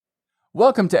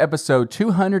Welcome to episode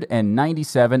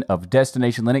 297 of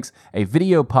Destination Linux, a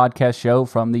video podcast show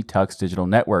from the Tux Digital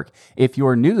Network. If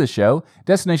you're new to the show,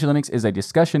 Destination Linux is a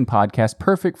discussion podcast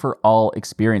perfect for all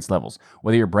experience levels.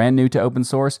 Whether you're brand new to open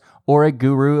source or a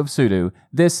guru of sudo,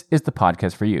 this is the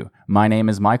podcast for you. My name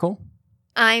is Michael.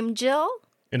 I'm Jill.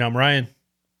 And I'm Ryan.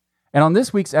 And on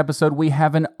this week's episode, we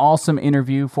have an awesome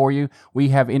interview for you. We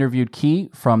have interviewed Key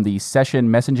from the Session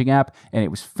messaging app, and it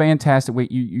was fantastic.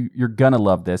 You're going to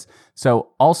love this.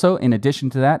 So also, in addition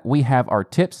to that, we have our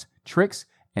tips, tricks,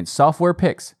 and software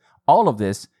picks. All of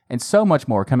this and so much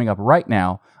more coming up right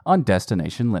now on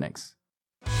Destination Linux.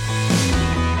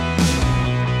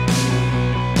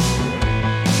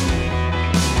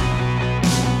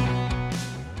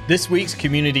 This week's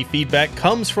community feedback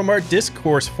comes from our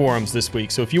Discourse forums this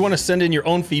week. So if you want to send in your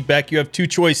own feedback, you have two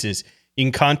choices. You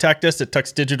can contact us at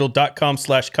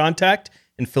tuxdigital.com/contact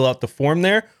and fill out the form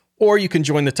there. Or you can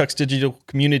join the Tux Digital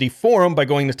community forum by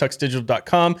going to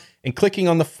tuxdigital.com and clicking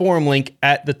on the forum link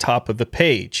at the top of the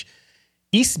page.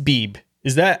 Eastbeeb,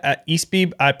 is that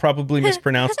Eastbeeb? I probably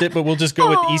mispronounced it, but we'll just go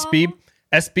with Eastbeeb.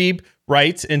 Sbeeb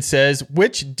writes and says,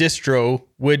 which distro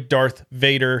would Darth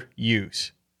Vader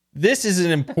use? This is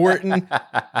an important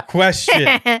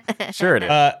question. Sure it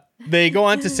is. They go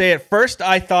on to say, at first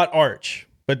I thought Arch,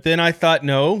 but then I thought,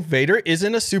 no, Vader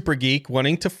isn't a super geek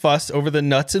wanting to fuss over the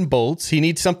nuts and bolts. He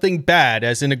needs something bad,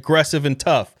 as in aggressive and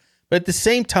tough, but at the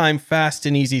same time fast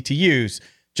and easy to use,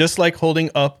 just like holding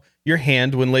up your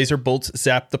hand when laser bolts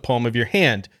zap the palm of your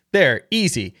hand. There,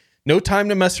 easy. No time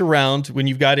to mess around when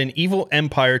you've got an evil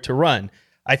empire to run.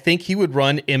 I think he would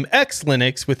run MX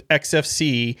Linux with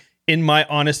XFCE, in my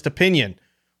honest opinion,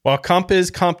 while with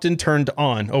Compiz Compton turned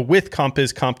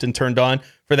on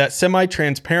for that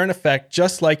semi-transparent effect,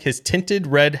 just like his tinted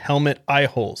red helmet eye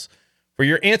holes. For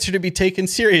your answer to be taken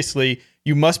seriously,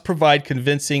 you must provide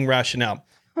convincing rationale.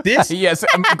 This Yes,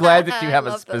 I'm glad that you have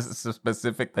a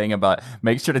specific thing about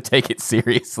make sure to take it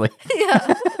seriously.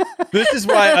 Yeah. This is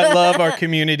why I love our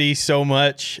community so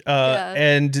much.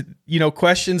 And,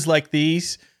 questions like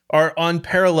these are on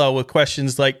parallel with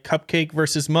questions like cupcake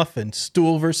versus muffin,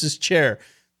 stool versus chair.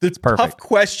 The tough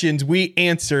questions we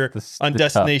answer on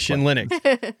Destination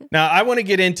Linux. Now, I want to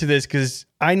get into this because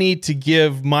I need to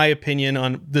give my opinion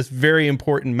on this very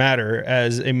important matter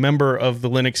as a member of the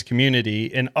Linux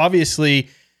community. And obviously,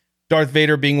 Darth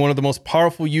Vader being one of the most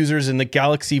powerful users in the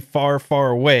galaxy far, far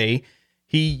away,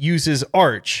 he uses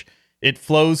Arch. It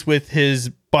flows with his,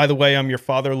 by the way, I'm your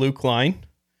father, Luke line,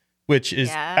 which is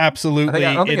absolutely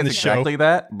I don't think in it's the show. Exactly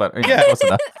that, but Yeah. close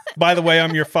enough. By the way,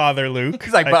 I'm your father, Luke.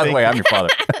 He's like, by the way, I'm your father.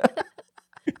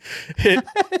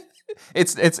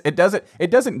 It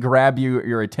doesn't grab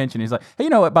your attention. He's like, hey, you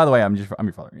know what? By the way, I'm your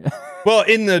father. Well,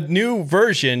 in the new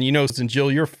version, and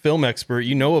Jill, you're a film expert,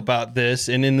 you know about this.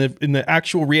 And in the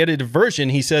actual re-edited version,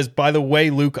 he says, by the way,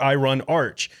 Luke, I run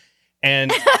Arch.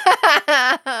 And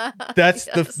that's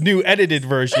the new edited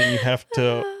version you have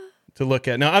to look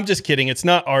at. Now, I'm just kidding. It's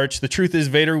not Arch. The truth is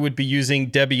Vader would be using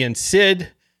Debian Sid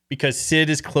because Sid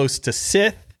is close to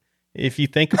Sith, if you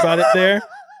think about it there.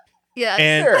 Yeah.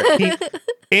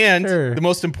 And the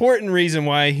most important reason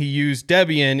why he used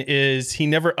Debian is he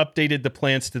never updated the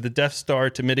plans to the Death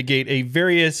Star to mitigate a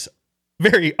very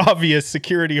obvious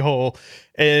security hole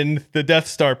in the Death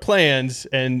Star plans.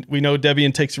 And we know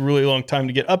Debian takes a really long time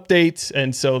to get updates.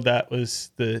 And so that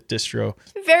was the distro.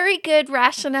 Very good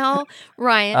rationale,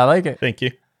 Ryan. I like it. Thank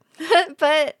you.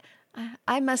 But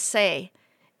I must say,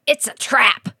 it's a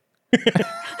trap.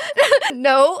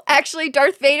 No, actually,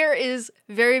 Darth Vader is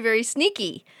very, very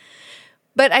sneaky.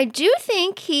 But I do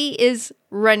think he is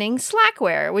running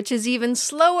Slackware, which is even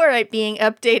slower at being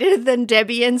updated than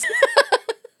Debian's.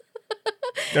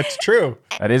 That's true.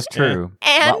 That is true.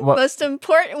 And one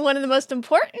of the most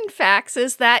important facts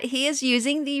is that he is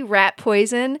using the Rat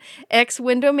Poison X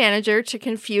window manager to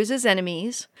confuse his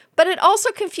enemies. But it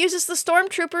also confuses the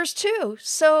stormtroopers too.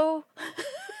 So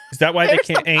is that why they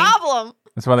can't aim? Problem.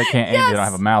 That's why they can't aim. They don't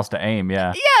have a mouse to aim.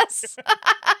 Yeah. Yes.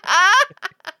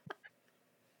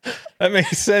 That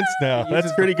makes sense now.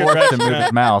 That's pretty good To move rationale.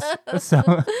 his mouse.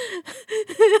 So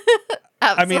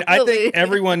I mean, I think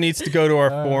everyone needs to go to our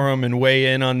forum and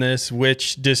weigh in on this.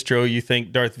 Which distro you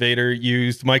think Darth Vader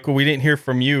used? Michael, we didn't hear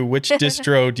from you. Which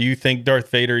distro do you think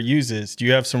Darth Vader uses? Do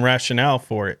you have some rationale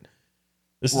for it?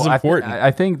 This is important.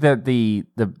 I think that the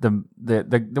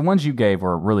ones you gave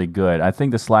were really good. I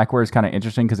think the Slackware is kind of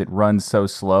interesting because it runs so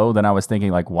slow. Then I was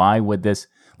thinking, like, why would this?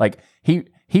 Like,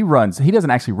 he runs. He doesn't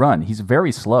actually run. He's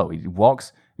very slow. He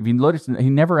walks. If you notice,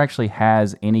 he never actually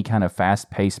has any kind of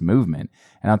fast-paced movement.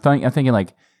 And I'm thinking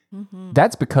like,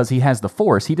 that's because he has the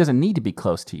Force. He doesn't need to be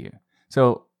close to you.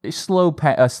 So a slow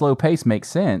pace makes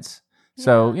sense.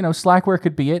 So, Slackware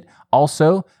could be it.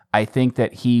 Also, I think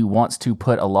that he wants to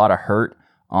put a lot of hurt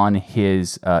on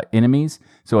his enemies.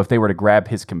 So if they were to grab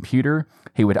his computer,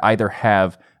 he would either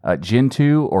have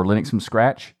Gentoo or Linux from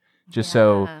scratch, just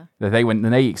so that when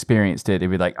they experienced it,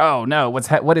 it'd be like, oh no,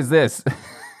 what is this?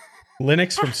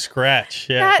 Linux from scratch.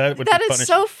 Yeah, that would be that is punishing.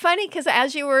 so funny because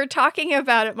as you were talking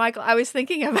about it, Michael, I was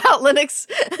thinking about Linux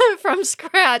from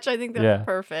scratch. I think that's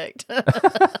perfect.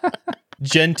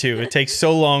 Gentoo. It takes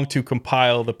so long to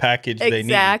compile the package they need.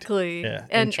 Exactly. Yeah,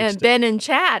 and Ben in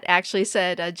chat actually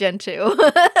said Gentoo.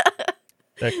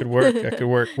 That could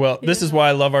work. Well, this is why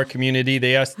I love our community.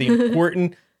 They ask the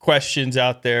important questions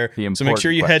out there. So make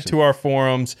sure you head to our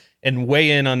forums and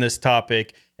weigh in on this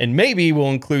topic. And maybe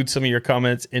we'll include some of your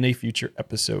comments in a future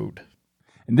episode.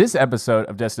 And this episode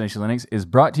of Destination Linux is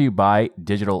brought to you by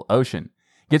DigitalOcean.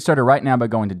 Get started right now by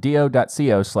going to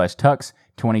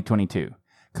do.co/tux2022.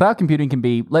 Cloud computing can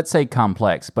be, let's say,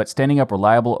 complex, but standing up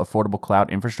reliable, affordable cloud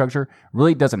infrastructure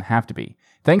really doesn't have to be.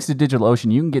 Thanks to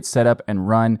DigitalOcean, you can get set up and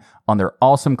run on their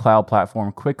awesome cloud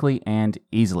platform quickly and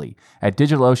easily. At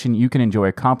DigitalOcean, you can enjoy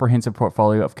a comprehensive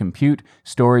portfolio of compute,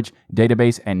 storage,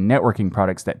 database, and networking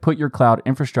products that put your cloud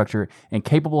infrastructure in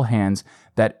capable hands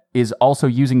that is also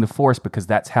using the force because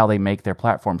that's how they make their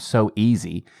platform so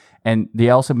easy. And they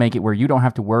also make it where you don't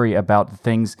have to worry about the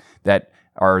things that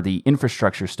are the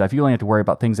infrastructure stuff. You only have to worry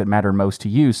about things that matter most to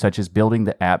you, such as building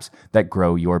the apps that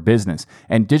grow your business.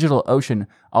 And DigitalOcean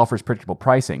offers predictable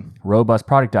pricing, robust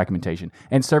product documentation,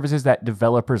 and services that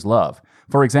developers love.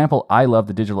 For example, I love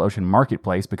the DigitalOcean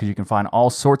Marketplace because you can find all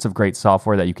sorts of great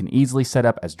software that you can easily set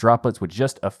up as droplets with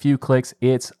just a few clicks.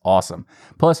 It's awesome.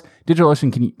 Plus,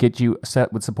 DigitalOcean can get you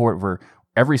set with support for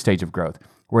every stage of growth.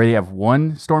 Where you have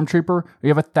one stormtrooper, you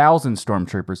have 1,000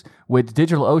 stormtroopers. With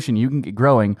DigitalOcean, you can get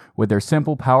growing with their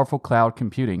simple, powerful cloud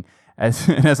computing. As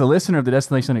a listener of the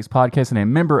Destination Linux podcast and a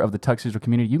member of the Tux Digital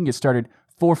community, you can get started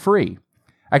for free.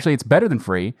 Actually, it's better than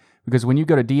free because when you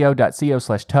go to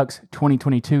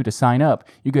do.co/tux2022 to sign up,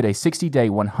 you get a 60-day,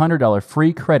 $100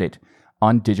 free credit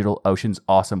on DigitalOcean's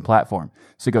awesome platform.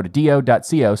 So go to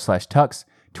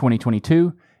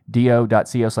do.co/tux2022,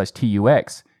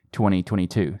 do.co/tux.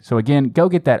 2022. So again, go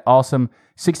get that awesome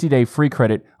 60-day free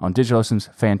credit on DigitalOcean's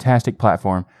fantastic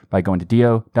platform by going to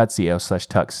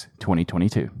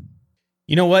do.co/tux2022.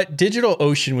 You know what?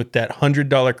 DigitalOcean with that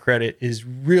 $100 credit is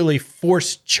really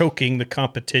force choking the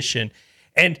competition.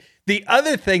 And the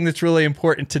other thing that's really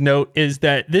important to note is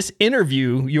that this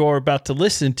interview you're about to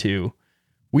listen to,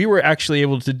 we were actually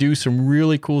able to do some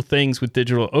really cool things with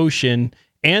DigitalOcean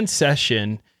and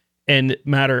Session in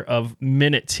matter of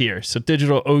minutes here. So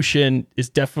DigitalOcean is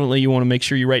definitely, you want to make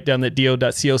sure you write down that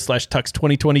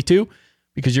do.co/tux2022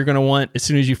 because you're going to want, as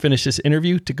soon as you finish this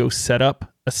interview, to go set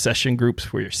up a session groups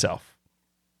for yourself.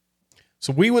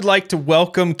 So we would like to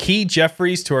welcome Key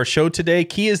Jeffries to our show today.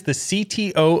 Key is the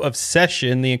CTO of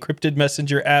Session, the encrypted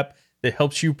messenger app that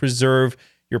helps you preserve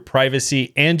your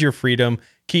privacy and your freedom.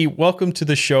 Key, welcome to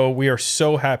the show. We are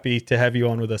so happy to have you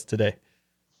on with us today.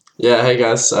 Yeah, hey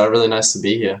guys, really nice to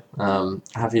be here.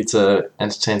 Happy to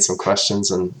entertain some questions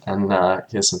and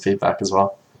hear some feedback as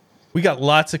well. We got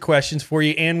lots of questions for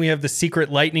you, and we have the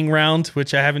secret lightning round,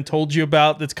 which I haven't told you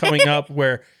about, that's coming up,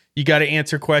 where you got to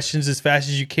answer questions as fast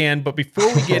as you can. But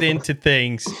before we get into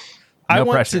things, I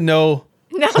want to know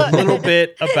a little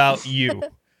bit about you.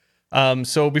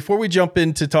 So before we jump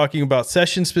into talking about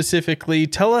Session specifically,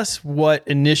 tell us what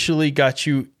initially got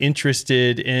you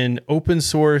interested in open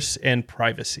source and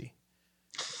privacy.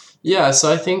 Yeah,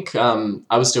 so I think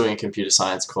I was doing a computer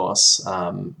science course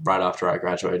right after I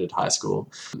graduated high school.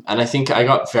 And I think I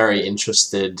got very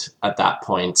interested at that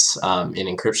point in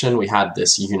encryption. We had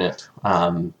this unit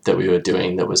that we were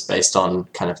doing that was based on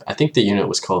I think the unit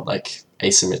was called like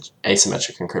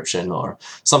asymmetric encryption or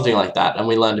something like that. And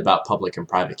we learned about public and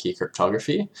private key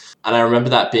cryptography. And I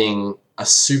remember that being a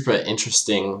super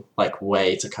interesting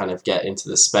way to kind of get into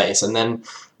the space. And then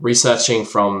researching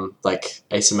from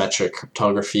asymmetric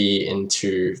cryptography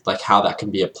into how that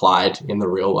can be applied in the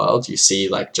real world, you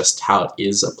see just how it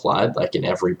is applied, in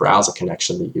every browser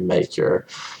connection that you make, you're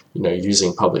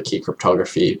using public key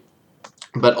cryptography.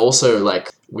 But also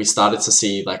we started to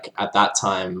see at that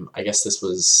time, I guess this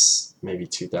was maybe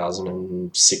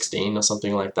 2016 or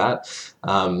something like that,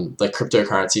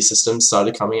 cryptocurrency systems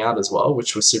started coming out as well,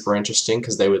 which was super interesting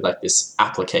because they were this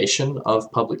application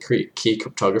of public key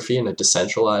cryptography in a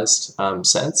decentralized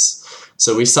sense.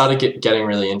 So we started getting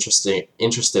really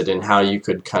interested in how you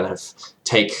could kind of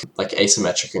take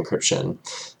asymmetric encryption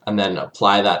and then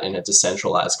apply that in a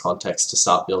decentralized context to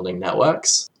start building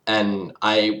networks. and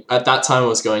I, at that time,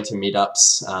 was going to meetups,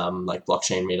 like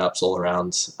blockchain meetups all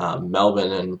around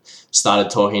Melbourne, and started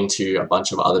talking to a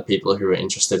bunch of other people who were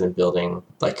interested in building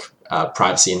like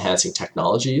privacy enhancing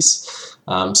technologies.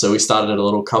 So we started a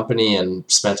little company and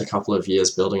spent a couple of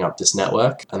years building up this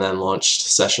network, and then launched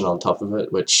Session on top of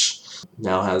it, which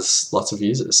now has lots of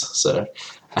users. So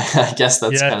I guess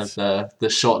that's kind of the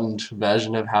shortened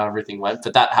version of how everything went.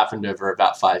 But that happened over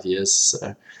about 5 years.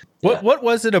 So what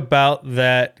was it about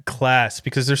that class?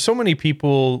 Because there's so many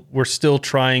people were still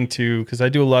trying to, because I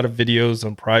do a lot of videos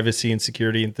on privacy and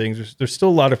security and things. There's still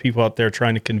a lot of people out there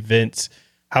trying to convince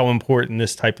how important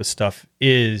this type of stuff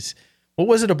is. What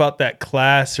was it about that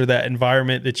class or that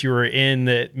environment that you were in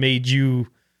that made you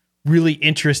really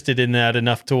interested in that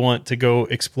enough to want to go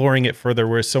exploring it further,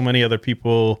 whereas so many other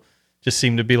people just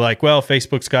seem to be like, well,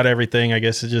 Facebook's got everything, I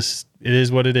guess it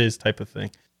is what it is type of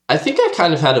thing? I think I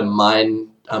kind of had a mind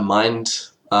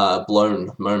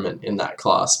blown moment in that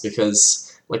class,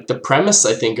 because like the premise,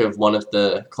 I think, of one of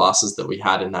the classes that we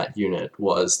had in that unit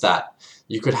was that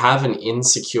you could have an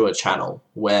insecure channel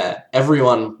where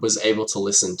everyone was able to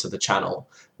listen to the channel,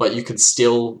 but you could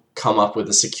still come up with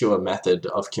a secure method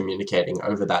of communicating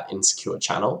over that insecure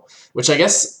channel, which I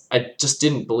guess I just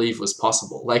didn't believe was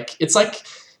possible. Like, it's like,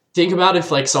 think about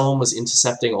if like someone was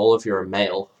intercepting all of your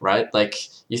mail, right? Like,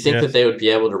 you think that they would be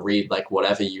able to read like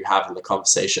whatever you have in the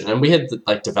conversation. And we had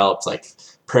like developed like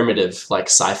primitive like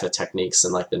cipher techniques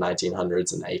in like the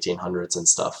 1900s and 1800s and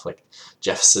stuff, like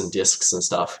Jefferson disks and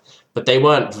stuff, but they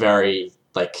weren't very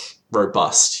like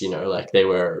robust, like they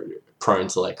were prone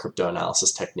to like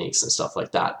cryptanalysis techniques and stuff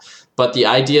like that. But the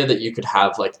idea that you could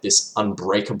have like this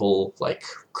unbreakable like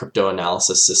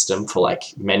cryptanalysis system for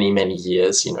like many, many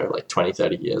years, like 20,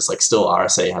 30 years, like still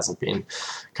RSA hasn't been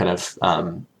kind of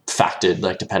factored,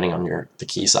 like depending on the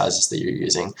key sizes that you're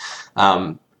using.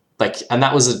 And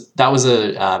that was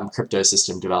a crypto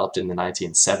system developed in the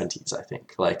 1970s, I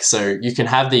think. Like, so you can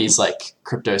have these like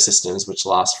crypto systems which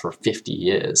last for 50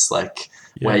 years, like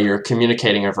where you're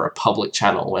communicating over a public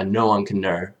channel where no one can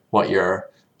know what you're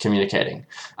communicating.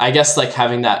 I guess like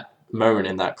having that moment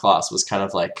in that class was kind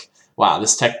of like, wow,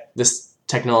 this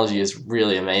technology is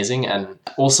really amazing. And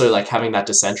also like having that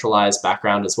decentralized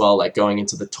background as well, like going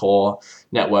into the Tor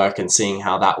network and seeing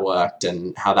how that worked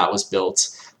and how that was built.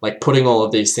 Like putting all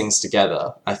of these things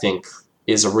together, I think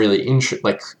is a really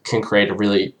can create a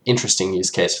really interesting use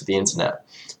case for the internet.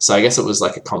 So I guess it was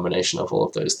like a combination of all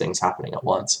of those things happening at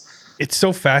once. It's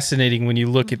so fascinating when you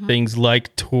look at things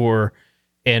like Tor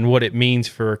and what it means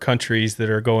for countries that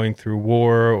are going through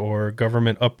war or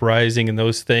government uprising and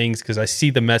those things, because I see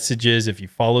the messages, if you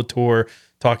follow Tor,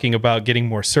 talking about getting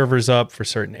more servers up for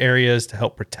certain areas to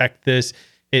help protect this.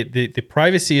 The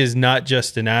privacy is not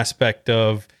just an aspect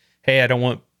of, hey, I don't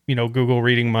want Google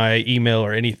reading my email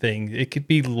or anything. It could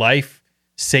be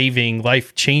life-saving,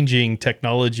 life-changing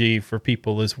technology for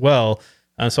people as well.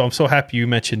 So I'm so happy you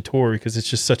mentioned Tor, because it's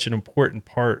just such an important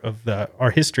part of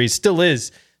our history. It still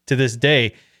is to this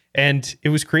day. And it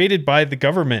was created by the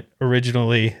government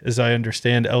originally, as I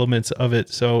understand elements of it.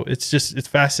 So it's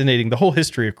fascinating. The whole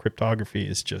history of cryptography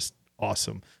is just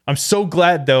awesome. I'm so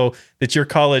glad, though, that your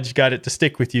college got it to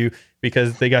stick with you,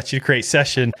 because they got you to create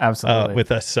Session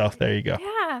with us. So there you go.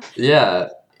 Yeah.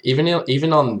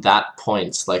 Even on that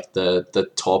point, like the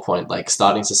Tor point, like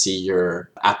starting to see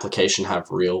your application have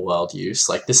real world use,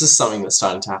 like this is something that's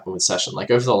starting to happen with Session.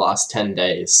 Like over the last 10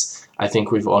 days, I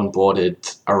think we've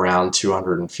onboarded around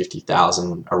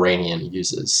 250,000 Iranian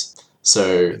users.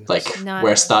 So like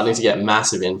we're starting to get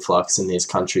massive influx in these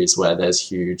countries where there's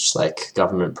huge like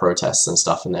government protests and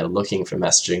stuff, and they're looking for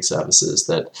messaging services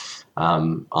that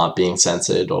aren't being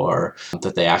censored or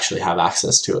that they actually have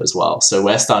access to as well. So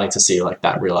we're starting to see like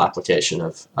that real application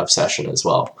of Session as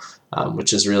well,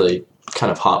 which is really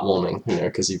kind of heartwarming,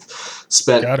 because you've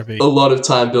spent a lot of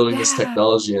time building this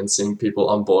technology, and seeing people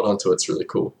on board onto it's really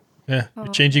cool. Yeah, you're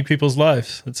changing people's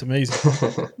lives. That's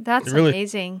amazing. That's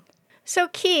amazing. So,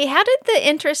 Key, how did the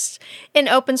interest in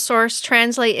open source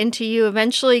translate into you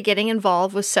eventually getting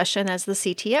involved with Session as the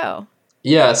CTO?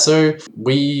 Yeah, so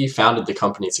we founded the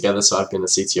company together. So I've been the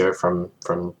CTO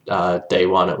from day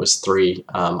one. It was 3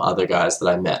 other guys that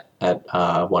I met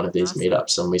at one of these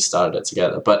meetups, and we started it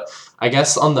together. But I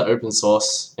guess on the open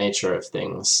source nature of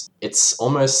things, it's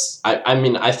almost,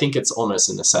 I think it's almost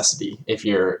a necessity. If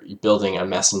you're building a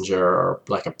messenger or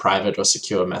like a private or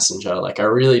secure messenger, like I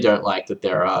really don't like that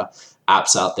there are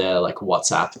apps out there like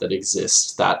WhatsApp that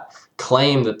exist that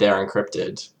claim that they're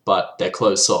encrypted, but they're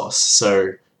closed source.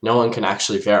 So no one can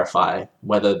actually verify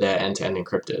whether they're end-to-end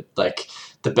encrypted. Like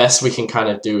the best we can kind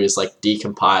of do is like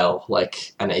decompile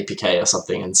like an APK or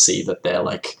something and see that they're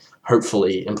like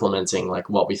hopefully implementing like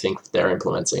what we think they're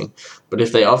implementing. But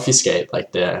if they obfuscate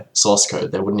like their source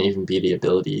code, there wouldn't even be the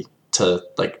ability to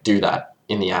like do that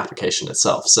in the application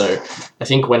itself. So I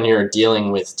think when you're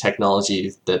dealing with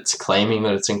technology that's claiming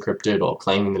that it's encrypted or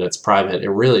claiming that it's private, it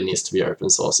really needs to be open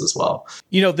source as well.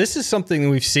 This is something that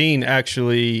we've seen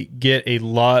actually get a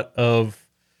lot of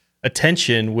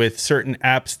attention with certain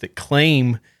apps that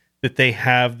claim that they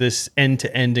have this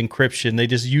end-to-end encryption. They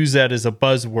just use that as a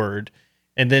buzzword.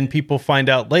 And then people find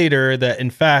out later that,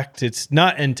 in fact, it's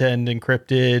not end-to-end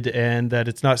encrypted and that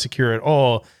it's not secure at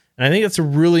all. And I think that's a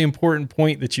really important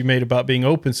point that you made about being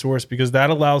open source, because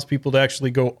that allows people to actually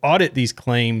go audit these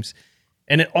claims.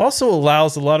 And it also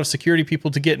allows a lot of security people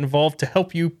to get involved to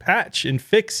help you patch and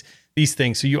fix these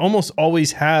things. So you almost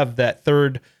always have that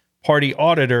third party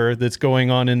auditor that's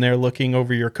going on in there looking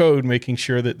over your code, making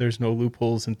sure that there's no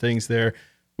loopholes and things there,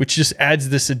 which just adds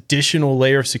this additional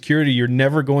layer of security you're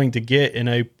never going to get in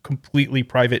a completely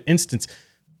private instance,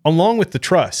 along with the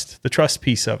trust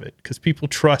piece of it, because people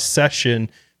trust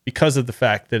Session because of the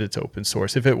fact that it's open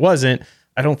source. If it wasn't,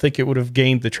 I don't think it would have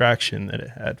gained the traction that it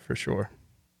had, for sure.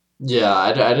 Yeah,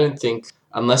 I don't think,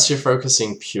 unless you're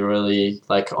focusing purely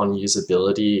like on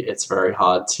usability, it's very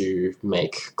hard to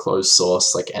make closed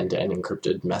source, like end-to-end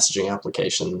encrypted messaging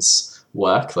applications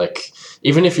work. Like,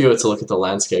 even if you were to look at the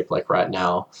landscape, like right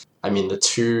now, I mean, the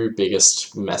two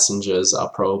biggest messengers are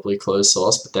probably closed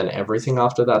source, but then everything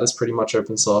after that is pretty much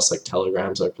open source, like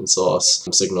Telegram's open source,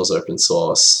 Signal's open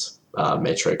source,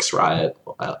 Matrix, Riot,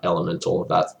 Element, all of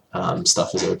that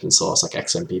stuff is open source, like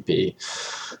XMPP.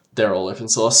 They're all open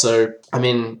source. So, I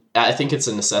mean, I think it's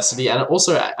a necessity. And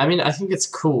also, I mean, I think it's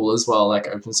cool as well, like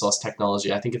open source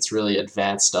technology. I think it's really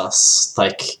advanced us,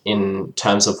 like in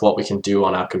terms of what we can do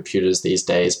on our computers these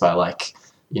days by like,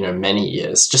 many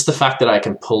years. Just the fact that I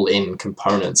can pull in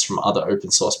components from other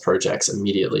open source projects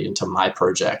immediately into my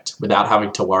project without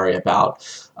having to worry about,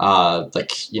 do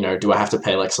I have to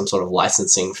pay like some sort of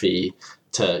licensing fee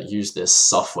to use this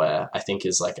software, I think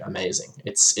is like amazing.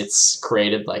 It's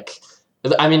created like,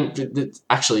 I mean,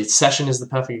 actually, Session is the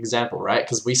perfect example, right?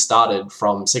 Because we started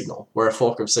from Signal. We're a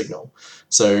fork of Signal.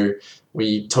 So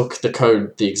we took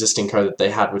the existing code that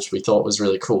they had, which we thought was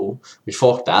really cool. We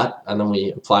forked that, and then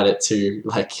we applied it to,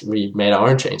 like, we made our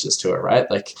own changes to it, right?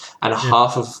 Like, and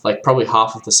probably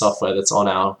half of the software that's on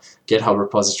our GitHub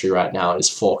repository right now is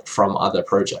forked from other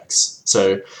projects.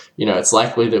 So, it's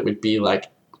likely that we'd be like,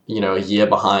 a year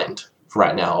behind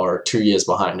right now, or 2 years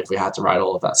behind if we had to write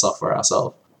all of that software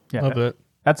ourselves. Yeah, love it.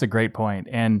 That's a great point.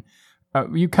 And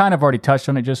you kind of already touched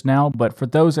on it just now, but for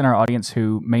those in our audience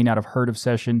who may not have heard of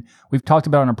Session, we've talked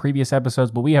about it on previous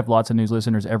episodes, but we have lots of news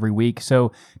listeners every week.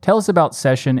 So tell us about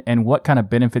Session and what kind of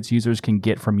benefits users can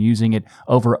get from using it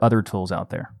over other tools out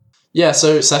there. Yeah,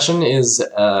 so Session is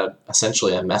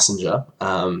essentially a messenger.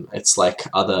 It's like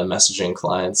other messaging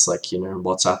clients like,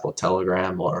 WhatsApp or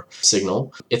Telegram or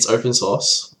Signal. It's open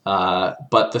source,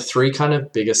 but the three kind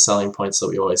of biggest selling points that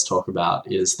we always talk about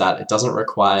is that it doesn't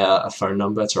require a phone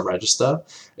number to register.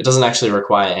 It doesn't actually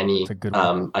require any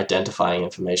identifying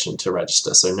information to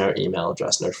register. So no email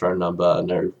address, no phone number,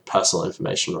 no personal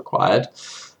information required.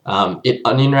 It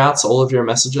onion routes all of your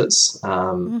messages.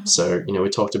 So, we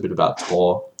talked a bit about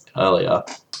Tor earlier,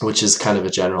 which is kind of a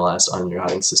generalized onion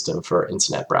routing system for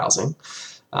internet browsing.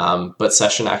 But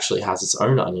Session actually has its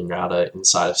own onion router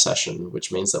inside of Session,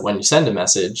 which means that when you send a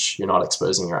message, you're not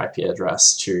exposing your IP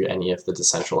address to any of the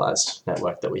decentralized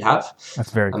network that we have.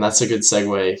 And that's a good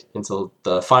segue into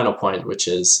the final point, which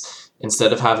is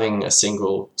instead of having a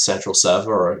single central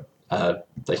server or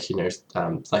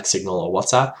like Signal or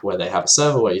WhatsApp, where they have a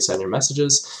server where you send your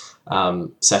messages,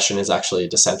 Session is actually a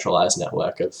decentralized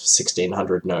network of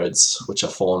 1,600 nodes, which are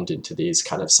formed into these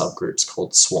kind of subgroups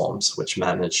called swarms, which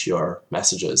manage your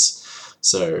messages.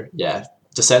 So yeah,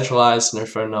 decentralized, no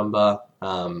phone number,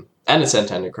 and it's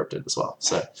end-to-end encrypted as well.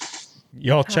 So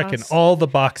y'all checking all the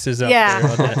boxes out there.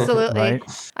 Yeah, absolutely.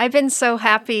 Right? I've been so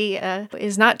happy.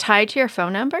 Is not tied to your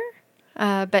phone number.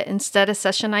 But instead a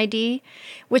session ID,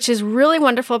 which is really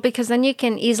wonderful because then you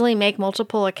can easily make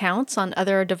multiple accounts on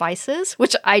other devices,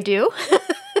 which I do.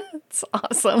 It's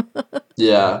awesome.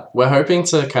 Yeah, we're hoping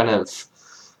to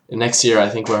next year, I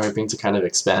think we're hoping to kind of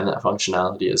expand that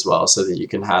functionality as well so that you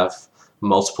can have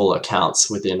multiple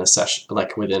accounts within a session,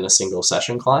 like within a single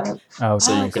session client.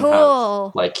 So you can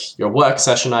have like your work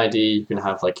session ID, you can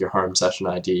have like your home session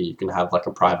ID, you can have like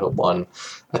a private one.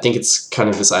 I think it's kind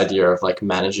of this idea of like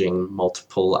managing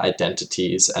multiple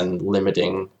identities and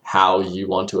limiting how you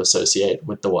want to associate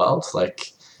with the world.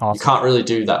 Like you can't really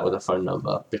do that with a phone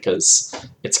number because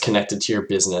it's connected to your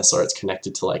business or it's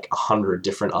connected to like 100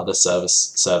 different other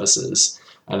services.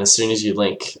 And as soon as you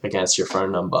link against your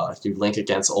phone number, you link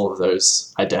against all of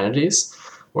those identities.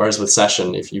 Whereas with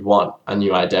Session, if you want a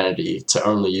new identity to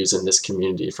only use in this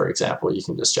community, for example, you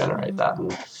can just generate that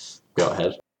and go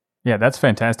ahead. Yeah, that's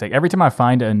fantastic. Every time I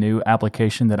find a new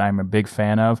application that I'm a big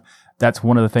fan of, that's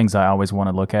one of the things I always want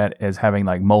to look at is having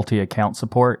like multi-account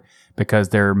support, because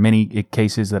there are many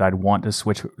cases that I'd want to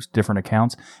switch different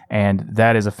accounts. And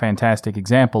that is a fantastic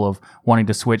example of wanting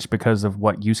to switch because of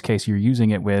what use case you're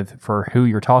using it with for who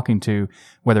you're talking to,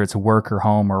 whether it's work or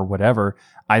home or whatever.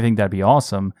 I think that'd be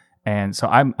awesome. And so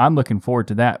I'm looking forward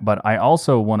to that. But I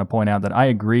also want to point out that I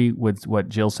agree with what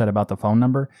Jill said about the phone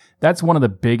number. That's one of the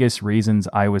biggest reasons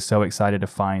I was so excited to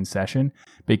find Session,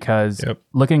 because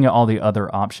looking at all the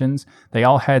other options, they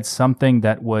all had something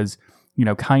that was,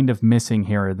 kind of missing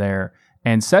here or there.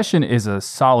 And Session is a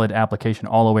solid application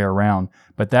all the way around.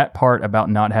 But that part about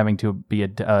not having to be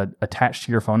attached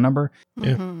to your phone number.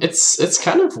 It's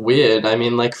kind of weird. I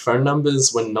mean, like, phone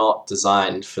numbers were not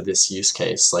designed for this use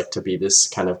case, like to be this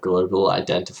kind of global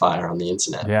identifier on the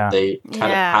internet. They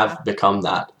kind of have become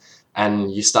that.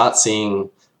 And you start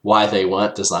seeing why they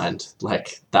weren't designed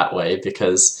like that way,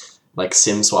 because like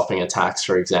SIM swapping attacks,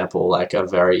 for example, like are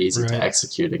very easy to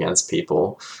execute against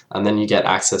people. And then you get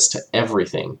access to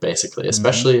everything, basically,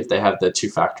 especially if they have the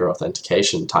two-factor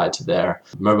authentication tied to their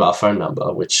mobile phone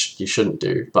number, which you shouldn't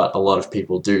do, but a lot of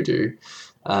people do.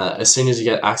 As soon as you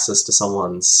get access to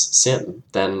someone's SIM,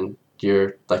 then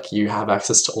you have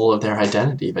access to all of their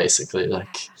identity, basically.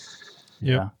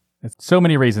 So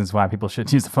many reasons why people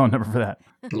should use the phone number for that.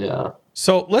 Yeah.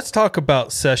 So let's talk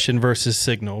about Session versus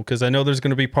Signal, because I know there's going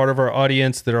to be part of our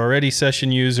audience that are already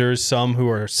Session users, some who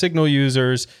are Signal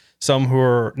users, some who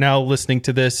are now listening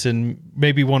to this and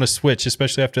maybe want to switch,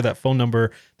 especially after that phone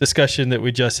number discussion that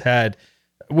we just had.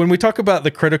 When we talk about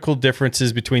the critical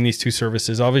differences between these two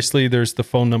services, obviously there's the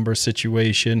phone number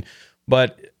situation,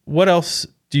 but what else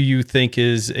do you think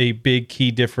is a big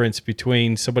key difference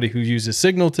between somebody who uses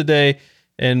Signal today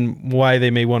and why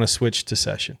they may want to switch to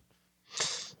Session?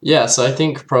 Yeah, so I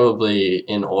think probably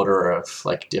in order of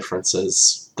like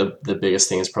differences, the biggest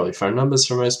thing is probably phone numbers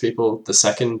for most people. The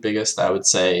second biggest, I would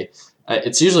say,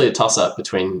 it's usually a toss-up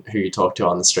between who you talk to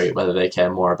on the street, whether they care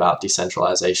more about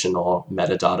decentralization or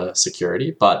metadata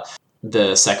security. But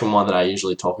the second one that I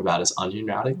usually talk about is onion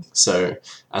routing. So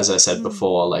as I said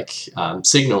before, like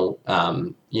Signal,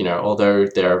 although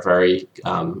they're a very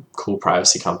cool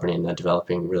privacy company and they're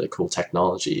developing really cool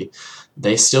technology,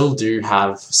 they still do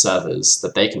have servers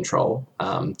that they control,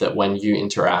 that when you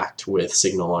interact with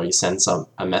Signal or you send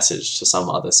a message to some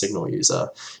other Signal user,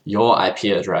 your IP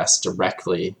address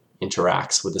directly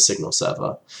interacts with the Signal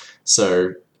server.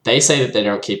 So they say that they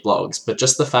don't keep logs, but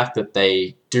just the fact that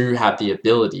they do have the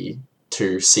ability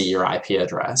to see your IP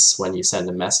address when you send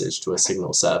a message to a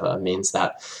Signal server means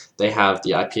that they have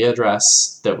the IP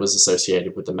address that was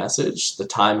associated with the message, the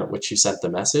time at which you sent the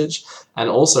message, and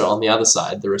also on the other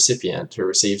side, the recipient who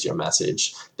receives your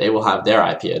message, they will have their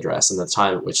IP address and the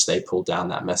time at which they pulled down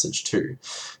that message too.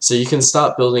 So you can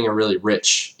start building a really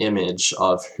rich image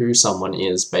of who someone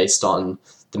is based on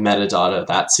the metadata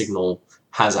that Signal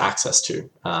has access to.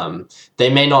 They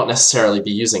may not necessarily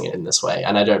be using it in this way,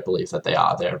 and I don't believe that they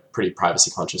are. They're pretty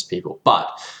privacy conscious people. But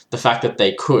the fact that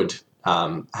they could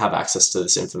have access to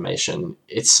this information,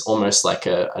 it's almost like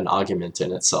an argument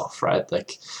in itself, right?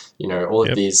 Like, all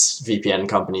of these VPN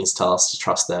companies tell us to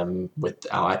trust them with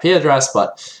our IP address,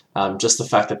 but just the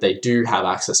fact that they do have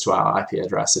access to our IP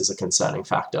address is a concerning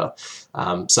factor.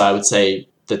 So I would say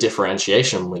the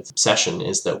differentiation with Session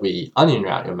is that we onion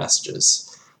route your messages.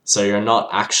 So you're not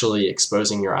actually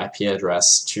exposing your IP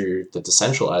address to the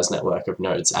decentralized network of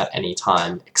nodes at any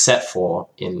time, except for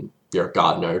in your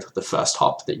guard node, the first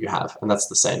hop that you have. And that's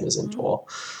the same as in Tor.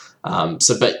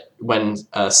 But when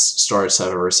a storage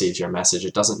server receives your message,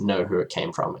 it doesn't know who it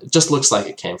came from. It just looks like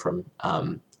it came from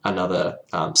another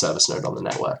service node on the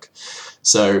network.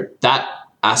 So that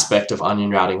aspect of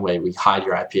onion routing where we hide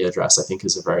your IP address, I think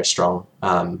is a very strong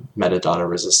metadata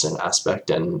resistant aspect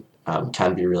and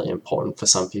can be really important for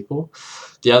some people.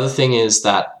 The other thing is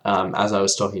that, as I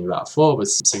was talking about before, with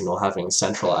Signal having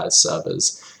centralized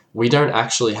servers, we don't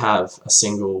actually have a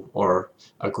single or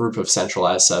a group of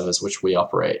centralized servers which we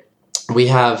operate. We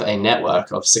have a network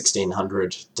of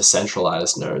 1,600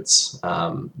 decentralized nodes,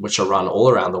 which are run all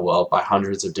around the world by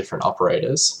hundreds of different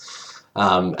operators.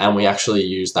 And we actually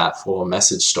use that for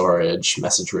message storage,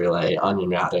 message relay, onion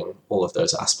routing, all of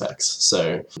those aspects.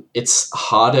 So it's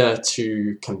harder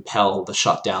to compel the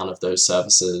shutdown of those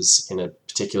services in a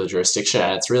particular jurisdiction.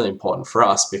 And it's really important for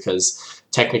us because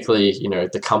technically,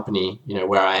 the company,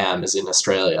 where I am is in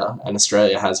Australia, and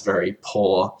Australia has very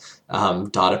poor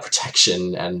data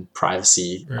protection and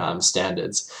privacy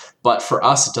standards. But for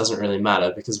us, it doesn't really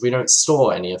matter because we don't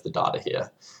store any of the data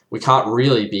here. We can't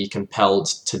really be compelled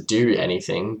to do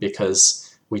anything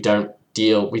because we don't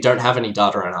have any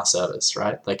data on our servers,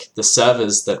 right? Like the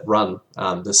servers that run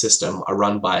the system are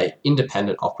run by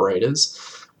independent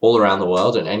operators all around the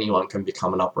world, and anyone can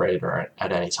become an operator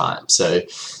at any time. So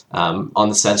on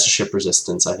the censorship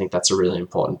resistance, I think that's a really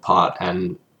important part,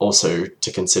 and also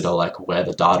to consider like where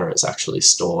the data is actually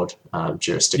stored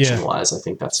jurisdiction-wise. I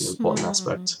think that's an important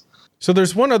aspect. So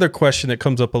there's one other question that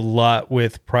comes up a lot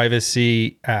with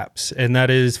privacy apps, and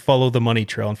that is follow the money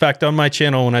trail. In fact, on my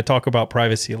channel, when I talk about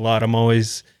privacy a lot, I'm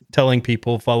always telling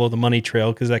people follow the money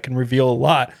trail because that can reveal a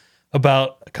lot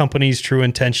about a company's true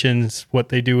intentions, what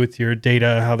they do with your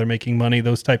data, how they're making money,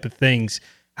 those type of things.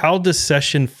 How does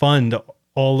Session fund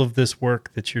all of this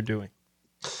work that you're doing?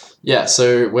 Yeah,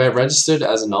 so we're registered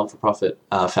as a non-for-profit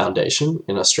foundation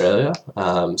in Australia.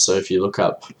 So if you look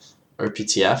up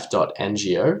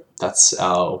optf.ngo, that's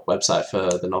our website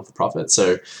for the non-for-profit.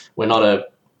 So we're not a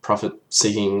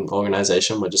profit-seeking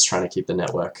organization. We're just trying to keep the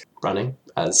network running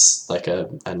as like a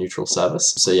neutral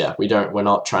service. So yeah, we're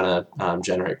not trying to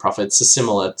generate profits. It's a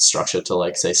similar structure to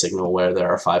like say Signal, where there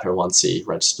are 501c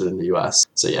registered in the US.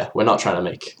 So yeah, we're not trying to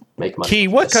make money. Key,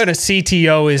 what kind of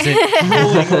CTO is it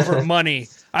rolling over money?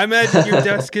 I imagine your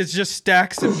desk is just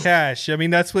stacks of cash. I mean,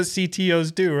 that's what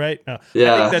CTOs do, right? No,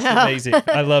 yeah. I think that's amazing.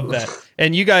 I love that.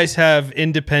 And you guys have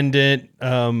independent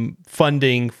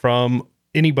funding from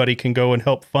anybody can go and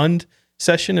help fund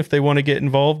Session if they want to get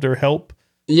involved or help.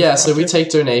 Yeah, so we take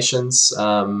donations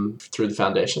through the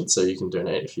foundation, so you can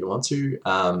donate if you want to.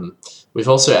 We've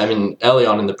also, early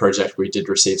on in the project, we did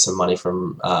receive some money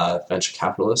from venture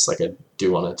capitalists. Like I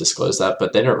do want to disclose that,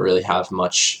 but they don't really have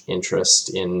much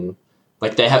interest in.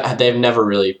 Like they've never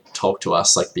really talked to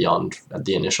us like beyond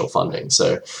the initial funding.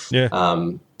 So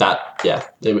yeah,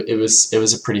 it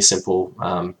was a pretty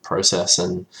simple process,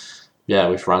 and yeah,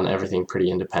 we've run everything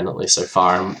pretty independently so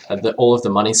far. And all of the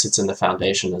money sits in the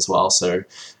foundation as well. So,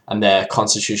 and they're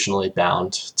constitutionally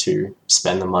bound to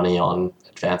spend the money on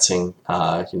advancing,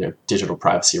 digital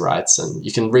privacy rights. And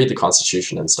you can read the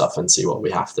Constitution and stuff and see what we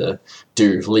have to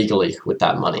do legally with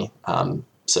that money.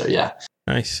 So yeah,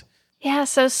 nice. Yeah,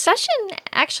 so Session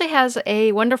actually has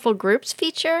a wonderful groups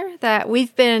feature that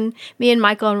me and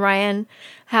Michael and Ryan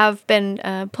have been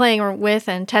playing with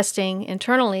and testing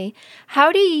internally.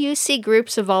 How do you see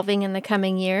groups evolving in the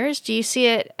coming years? Do you see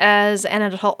it as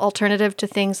an alternative to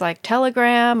things like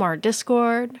Telegram or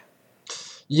Discord?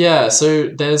 Yeah, so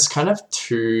there's kind of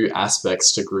two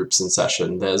aspects to groups in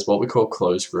Session. There's what we call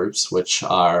closed groups,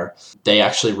 they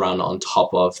actually run on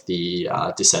top of the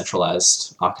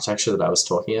decentralized architecture that I was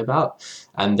talking about.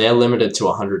 And they're limited to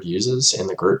 100 users in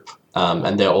the group.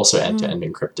 And they're also end-to-end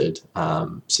encrypted.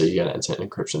 So you get end-to-end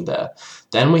encryption there.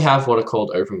 Then we have what are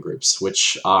called open groups,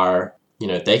 which are,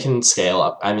 they can scale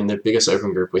up. The biggest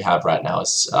open group we have right now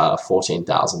is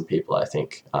 14,000 people, I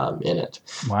think, in it.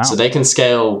 Wow. So they can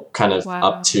scale kind of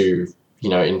up to,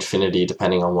 infinity,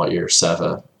 depending on what your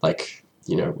server, what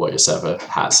your server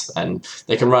has. And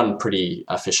they can run pretty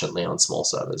efficiently on small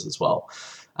servers as well.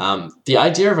 The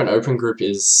idea of an open group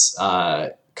is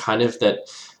kind of that,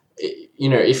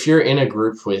 if you're in a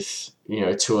group with,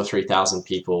 2,000 or 3,000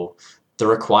 people, the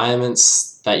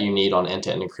requirements that you need on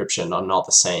end-to-end encryption are not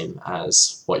the same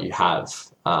as what you have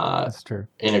That's true.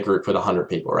 in a group with 100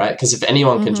 people, right? Because if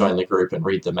anyone can join the group and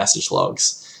read the message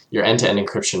logs, your end-to-end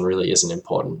encryption really isn't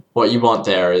important. What you want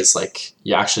there is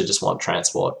you actually just want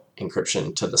transport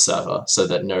encryption to the server so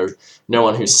that no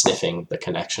one who's sniffing the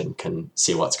connection can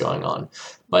see what's going on.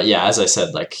 But yeah, as I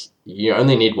said, you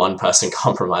only need one person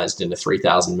compromised in a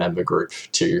 3,000 member group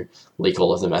to leak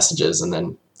all of the messages, and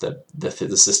then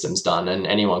the system's done, and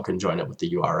anyone can join it with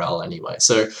the URL anyway.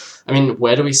 So,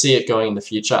 where do we see it going in the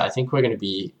future? I think we're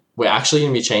actually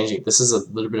going to be changing. This is a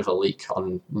little bit of a leak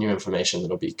on new information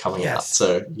that'll be coming out.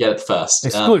 So you get it first.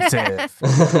 Exclusive.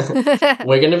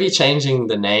 We're going to be changing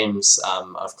the names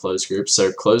of closed groups.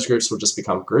 So closed groups will just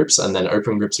become groups, and then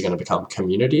open groups are going to become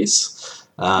communities.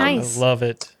 Nice. I love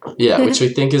it. Yeah, which we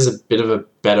think is a bit of a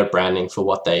better branding for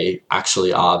what they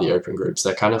actually are, the open groups.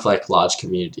 They're kind of like large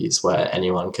communities where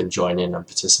anyone can join in and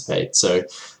participate. So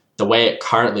the way it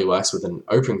currently works with an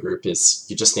open group is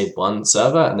you just need one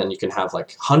server, and then you can have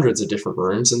hundreds of different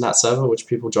rooms in that server which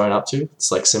people join up to.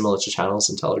 It's similar to channels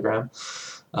in Telegram.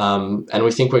 And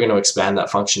we think we're going to expand that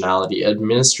functionality.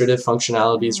 Administrative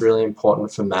functionality is really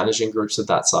important for managing groups of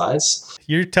that size.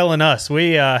 You're telling us.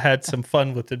 We had some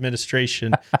fun with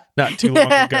administration not too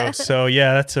long ago. So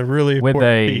yeah, that's a really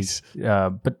important piece.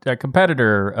 But a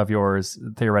competitor of yours,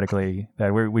 theoretically,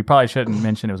 that we probably shouldn't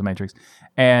mention, it was Matrix.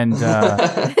 And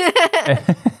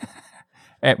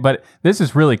but this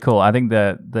is really cool. I think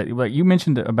that like you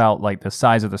mentioned about like the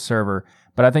size of the server,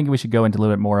 but I think we should go into a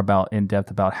little bit more in depth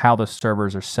about how the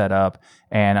servers are set up,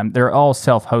 and they're all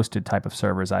self-hosted type of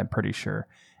servers, I'm pretty sure.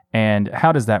 And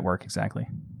how does that work exactly?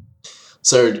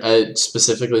 So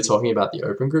specifically talking about the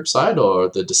open group side or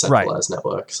the decentralized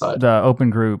network side? The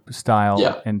open group style.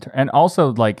 Yeah. And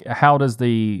also, like, how does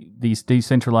these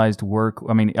decentralized work?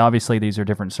 I mean, obviously these are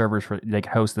different servers they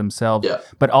can host themselves,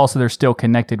 but also they're still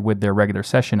connected with their regular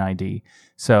session ID.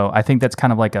 So I think that's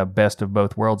kind of like a best of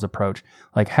both worlds approach.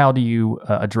 Like, how do you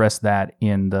address that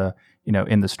in the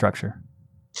structure?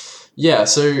 Yeah,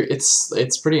 so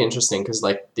it's pretty interesting because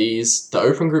like the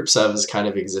open group servers kind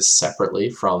of exist separately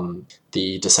from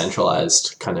the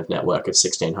decentralized kind of network of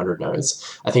 1600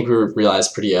 nodes. I think we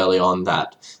realized pretty early on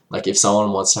that like if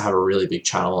someone wants to have a really big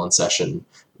channel on session,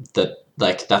 that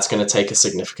like that's going to take a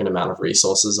significant amount of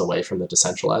resources away from the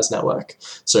decentralized network.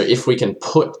 So if we can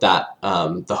put that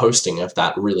the hosting of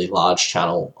that really large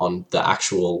channel on the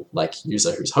actual like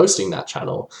user who's hosting that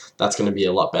channel, that's going to be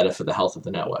a lot better for the health of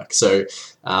the network. So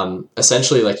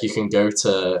essentially, like you can go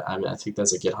to, I think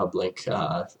there's a GitHub link.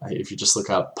 If you just look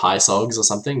up PySogs or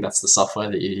something, that's the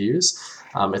software that you use.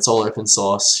 It's all open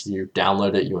source. You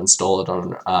download it, you install it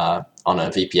on a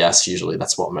VPS. Usually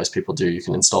that's what most people do. You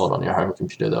can install it on your home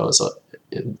computer though,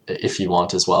 if you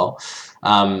want as well.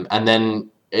 And then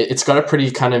it's got a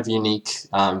pretty kind of unique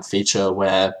feature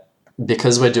where,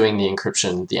 because we're doing the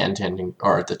encryption, the end-to-end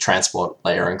or the transport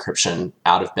layer encryption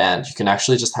out of band, you can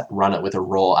actually just run it with a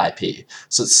raw IP.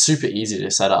 So it's super easy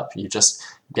to set up. You just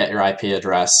get your IP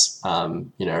address,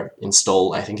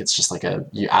 install, I think it's just like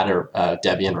you add a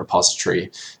Debian repository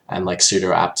and like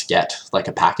sudo apt get like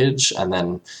a package, and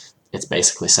then it's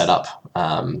basically set up.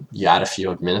 You add a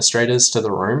few administrators to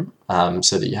the room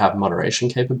so that you have moderation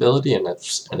capability, and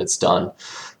it's done.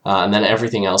 And then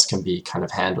everything else can be kind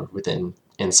of handled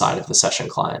inside of the session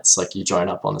clients. Like you join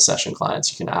up on the session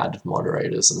clients, you can add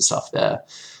moderators and stuff there.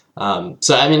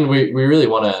 So I mean, we really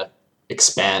want to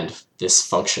expand this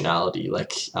functionality.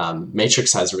 Like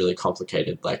Matrix has really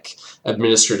complicated like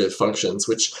administrative functions,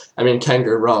 which I mean can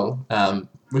go wrong,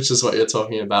 which is what you're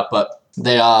talking about, but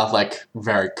they are like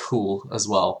very cool as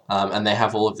well. And they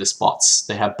have all of this bots.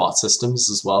 They have bot systems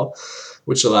as well,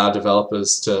 which allow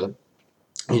developers to,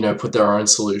 put their own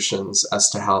solutions as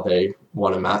to how they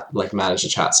want to manage a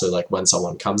chat. So like when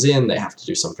someone comes in, they have to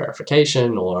do some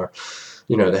verification, or,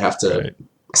 they have to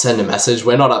send a message.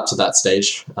 We're not up to that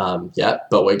stage yet,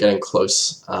 but we're getting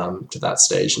close to that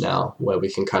stage now where we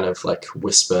can kind of like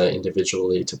whisper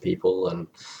individually to people.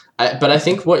 But I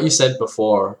think what you said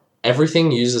before,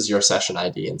 everything uses your session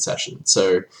ID in session.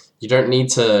 So you don't need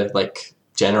to like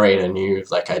generate a new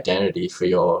like identity for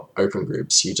your open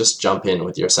groups. You just jump in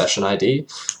with your session ID.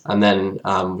 And then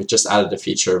we just added a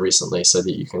feature recently so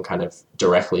that you can kind of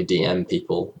directly DM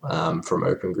people from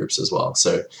open groups as well.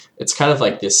 So it's kind of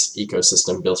like this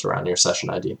ecosystem built around your session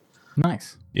ID.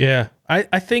 Nice. Yeah.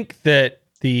 I think that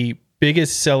the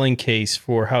biggest selling case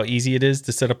for how easy it is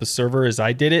to set up a server is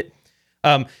I did it.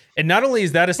 And not only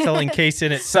is that a selling case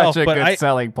in itself, Such a but good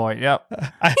selling point. Yep.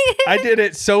 I did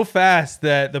it so fast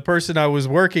that the person I was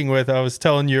working with, I was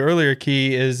telling you earlier,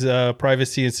 Key, is a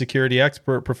privacy and security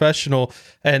expert professional,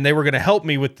 and they were going to help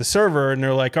me with the server. And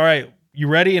they're like, all right, you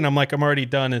ready? And I'm like, I'm already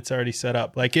done. It's already set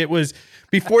up. Like it was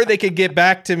before they could get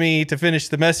back to me to finish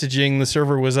the messaging, the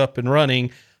server was up and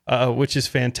running, which is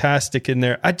fantastic in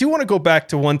there. I do want to go back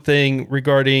to one thing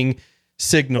regarding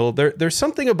Signal. There's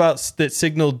something about that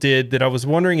Signal did that I was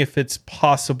wondering if it's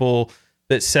possible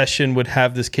that Session would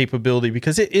have this capability,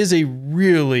 because it is a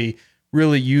really,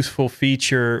 really useful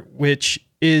feature, which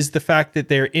is the fact that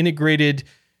they're integrated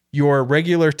your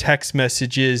regular text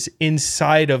messages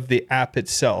inside of the app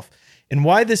itself. And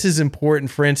why this is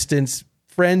important, for instance,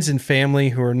 friends and family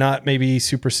who are not maybe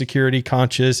super security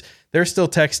conscious, they're still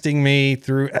texting me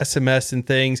through SMS and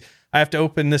things. I have to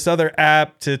open this other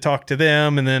app to talk to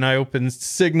them, and then I open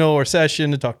Signal or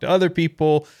Session to talk to other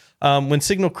people. When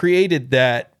Signal created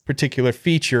that particular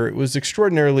feature, it was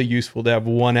extraordinarily useful to have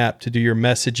one app to do your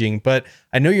messaging. But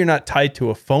I know you're not tied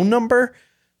to a phone number,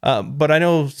 but I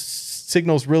know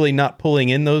Signal's really not pulling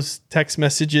in those text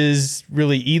messages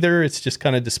really either. It's just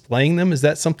kind of displaying them. Is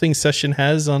that something Session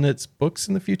has on its books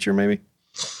in the future, maybe?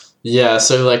 Yeah,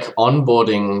 so like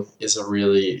onboarding is a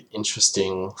really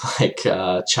interesting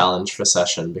challenge for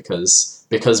Session because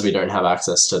we don't have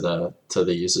access to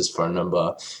the user's phone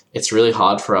number. It's really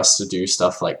hard for us to do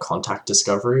stuff like contact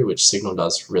discovery, which Signal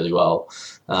does really well,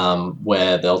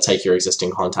 where they'll take your existing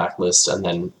contact list and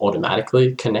then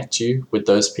automatically connect you with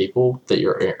those people that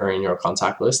are in your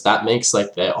contact list. That makes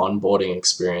like their onboarding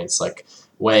experience like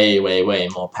way, way, way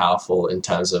more powerful in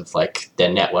terms of like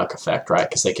their network effect, right?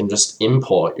 Because they can just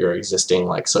import your existing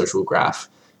like social graph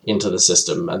into the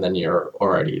system and then you're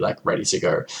already like ready to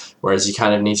go. Whereas you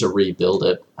kind of need to rebuild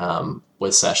it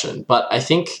with Session. But I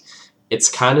think it's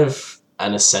kind of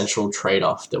an essential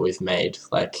trade-off that we've made,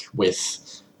 like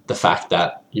with the fact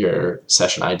that your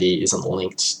Session ID isn't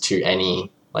linked to any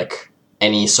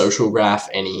social graph,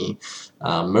 any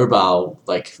mobile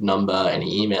like number,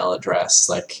 any email address.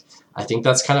 Like I think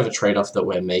that's kind of a trade-off that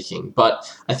we're making. But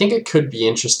I think it could be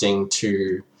interesting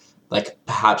to like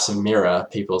perhaps mirror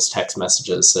people's text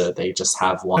messages so they just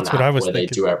have one That's what I app was where they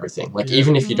thinking. do everything. Like Yeah.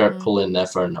 even if you don't pull in their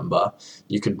phone number,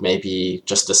 you could maybe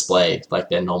just display like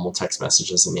their normal text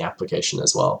messages in the application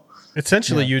as well.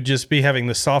 Essentially, you'd just be having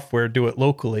the software do it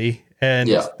locally, and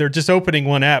Yeah. they're just opening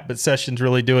one app, but Session's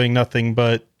really doing nothing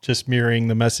but just mirroring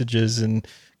the messages and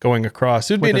going across.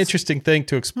 It would be an interesting thing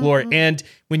to explore. And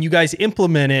when you guys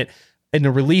implement it in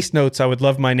the release notes, I would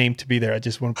love my name to be there. I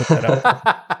just want to put that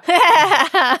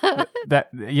out.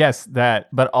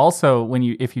 But also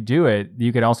if you do it,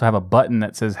 you could also have a button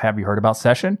that says, "Have you heard about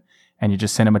Session?" And you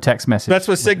just send them a text message. That's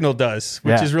what Signal does,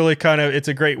 which Yeah. is really it's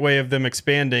a great way of them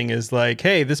expanding is like,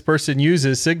 hey, this person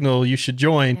uses Signal, you should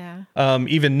join. Yeah.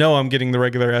 Even though I'm getting the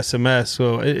regular SMS.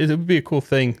 So it would be a cool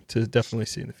thing to definitely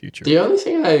see in the future. The only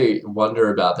thing I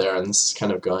wonder about there, and this is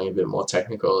kind of going a bit more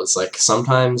technical, is like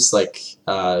sometimes like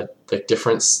the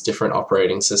different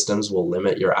operating systems will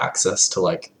limit your access to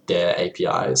like their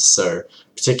APIs. So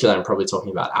particularly, I'm probably talking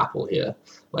about Apple here.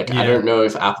 Like I don't know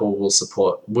if Apple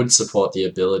would support the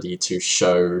ability to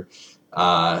show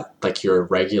like your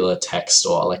regular text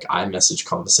or like iMessage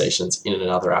conversations in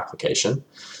another application.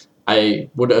 I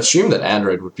would assume that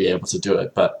Android would be able to do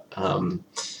it, but had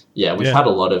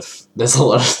there's a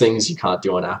lot of things you can't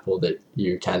do on Apple that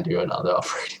you can do on other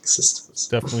operating systems.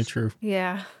 Definitely true.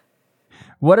 Yeah.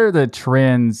 What are the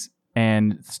trends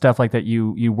and stuff like that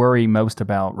you worry most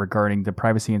about regarding the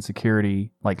privacy and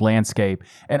security like landscape?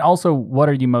 And also, what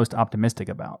are you most optimistic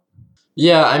about?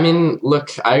 Yeah, I mean, look,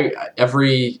 I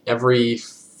every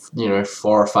 4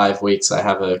 or 5 weeks I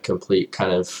have a complete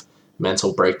kind of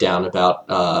mental breakdown about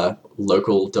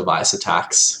local device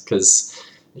attacks because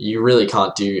you really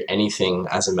can't do anything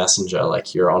as a messenger.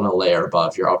 Like you're on a layer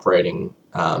above, you're operating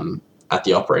at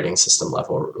the operating system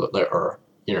level, or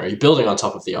you're building on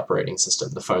top of the operating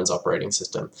system, the phone's operating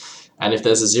system. And if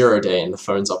there's a 0 day in the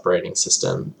phone's operating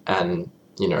system and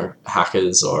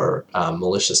hackers or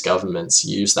malicious governments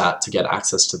use that to get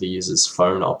access to the user's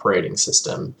phone operating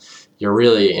system, you're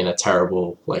really in a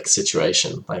terrible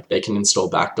situation. Like they can install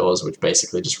backdoors, which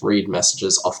basically just read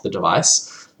messages off the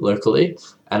device locally,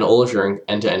 and all of your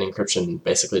end-to-end encryption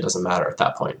basically doesn't matter at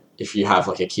that point if you have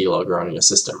like a keylogger on your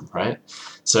system, right?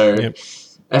 So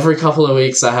every couple of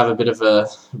weeks I have a bit of a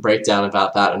breakdown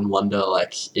about that and wonder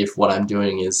like if what I'm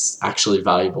doing is actually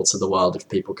valuable to the world, if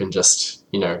people can just,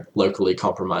 locally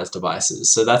compromise devices.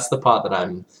 So that's the part that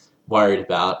I'm worried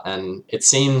about. And it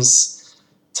seems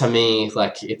to me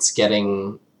like it's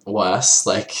getting worse.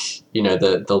 Like,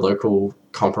 the local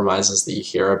compromises that you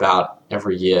hear about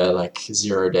every year, like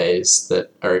 0 days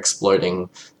that are exploiting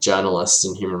journalists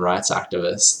and human rights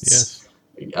activists,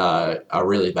 are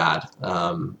really bad.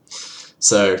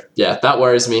 So yeah, that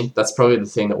worries me. That's probably the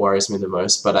thing that worries me the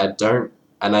most, but I don't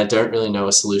really know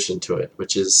a solution to it,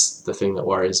 which is the thing that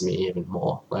worries me even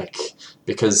more. Like,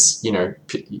 because,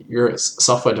 your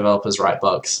software developers write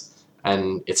bugs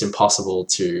and it's impossible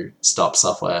to stop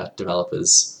software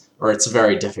developers, or it's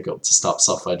very difficult to stop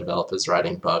software developers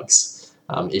writing bugs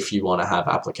if you want to have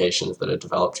applications that are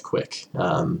developed quick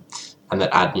and that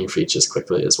add new features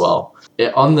quickly as well.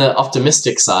 On the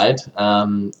optimistic side,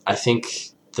 I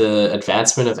think the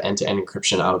advancement of end-to-end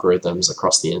encryption algorithms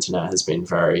across the internet has been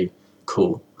very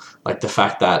cool. Like the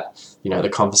fact that, the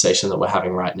conversation that we're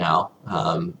having right now,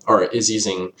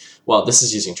 this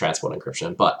is using transport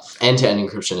encryption, but end-to-end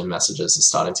encryption in messages is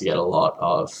starting to get a lot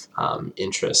of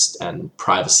interest, and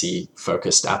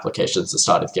privacy-focused applications are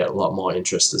starting to get a lot more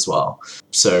interest as well.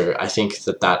 So I think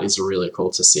that is really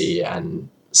cool to see, and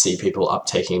see people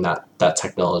uptaking that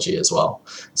technology as well.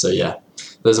 So yeah,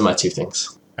 those are my two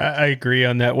things. I agree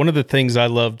on that. One of the things I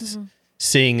loved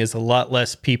seeing is a lot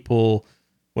less people,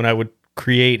 when I would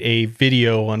create a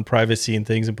video on privacy and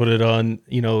things and put it on,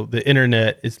 the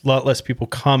internet, it's a lot less people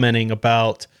commenting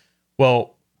about,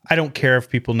 well, I don't care if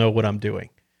people know what I'm doing.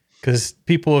 Because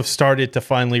people have started to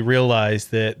finally realize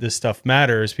that this stuff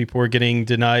matters. People are getting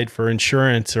denied for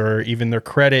insurance or even their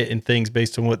credit and things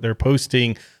based on what they're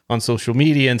posting on social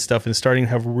media and stuff, and starting to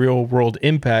have real world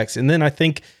impacts. And then I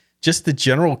think just the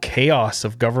general chaos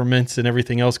of governments and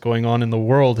everything else going on in the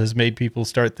world has made people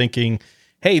start thinking,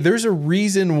 hey, there's a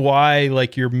reason why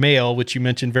like your mail, which you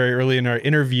mentioned very early in our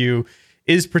interview,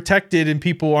 is protected and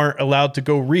people aren't allowed to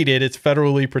go read it. It's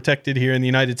federally protected here in the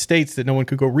United States that no one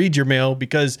could go read your mail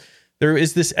because there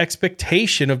is this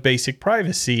expectation of basic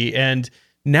privacy. And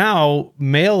now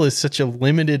mail is such a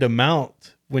limited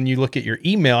amount. When you look at your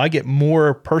email, I get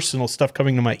more personal stuff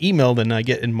coming to my email than I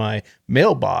get in my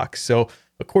mailbox. So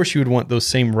of course you would want those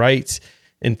same rights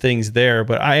and things there.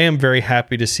 But I am very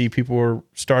happy to see some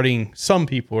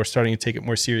people are starting to take it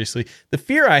more seriously. The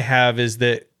fear I have is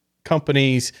that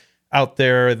companies out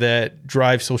there that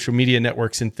drive social media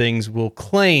networks and things will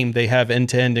claim they have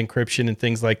end-to-end encryption and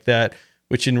things like that,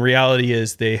 which in reality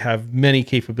is they have many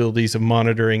capabilities of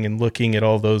monitoring and looking at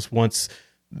all those once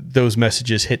those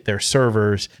messages hit their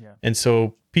servers. Yeah. And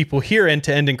so people hear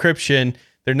end-to-end encryption,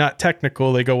 they're not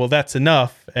technical, they go, well, that's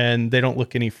enough, and they don't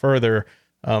look any further.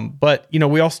 But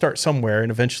we all start somewhere,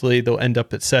 and eventually they'll end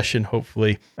up at session,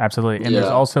 hopefully. Absolutely. And there's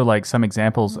also like some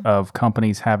examples of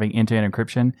companies having end-to-end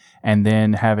encryption and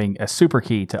then having a super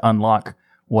key to unlock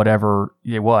whatever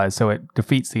it was. So it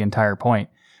defeats the entire point.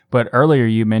 But earlier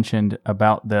you mentioned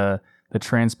about the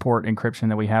transport encryption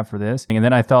that we have for this. And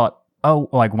then I thought, oh,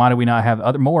 like, why do we not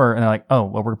have more? And they're like, oh,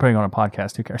 well, we're putting on a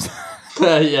podcast. Who cares?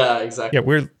 Yeah, exactly. Yeah,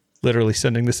 we're literally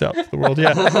sending this out to the world.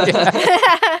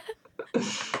 Yeah.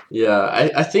 Yeah,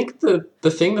 I think the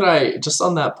thing that just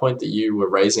on that point that you were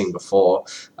raising before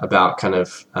about kind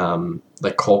of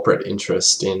like corporate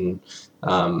interest in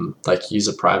like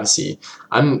user privacy,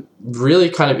 I'm really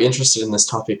kind of interested in this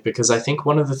topic because I think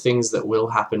one of the things that will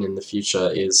happen in the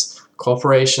future is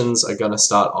corporations are going to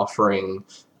start offering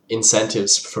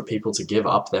incentives for people to give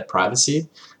up their privacy,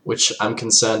 which I'm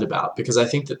concerned about because I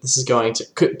think that this is going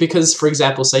to, because for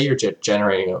example, say you're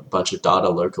generating a bunch of data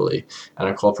locally and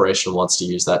a corporation wants to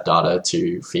use that data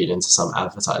to feed into some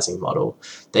advertising model,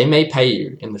 they may pay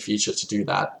you in the future to do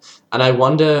that. And I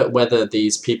wonder whether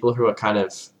these people who are kind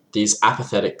of these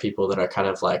apathetic people that are kind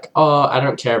of like, oh, I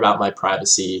don't care about my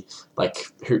privacy, like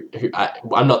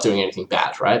I'm not doing anything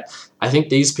bad, right? I think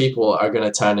these people are going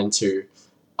to turn into,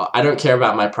 I don't care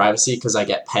about my privacy because I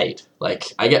get paid.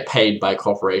 Like I get paid by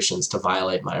corporations to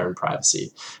violate my own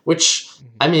privacy, which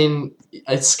I mean,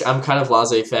 I'm kind of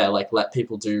laissez-faire, like let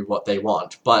people do what they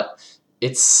want. But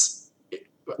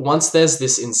once there's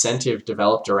this incentive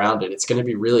developed around it, it's going to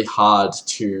be really hard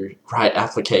to write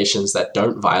applications that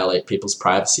don't violate people's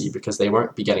privacy because they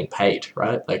won't be getting paid,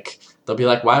 right? Like they'll be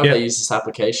like, why would I use this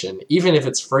application? Even if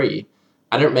it's free,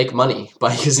 I don't make money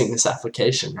by using this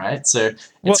application, right? So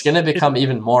it's going to become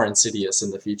even more insidious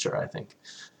in the future, I think.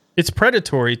 It's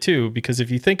predatory too, because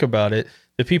if you think about it,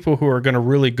 the people who are going to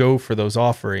really go for those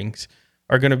offerings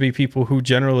are going to be people who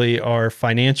generally are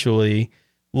financially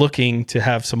looking to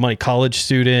have some money. College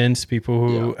students, people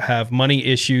who have money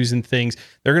issues and things,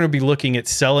 they're going to be looking at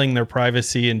selling their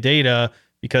privacy and data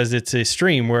because it's a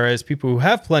stream, whereas people who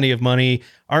have plenty of money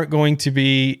aren't going to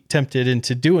be tempted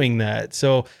into doing that.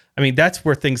 So I mean, that's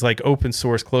where things like open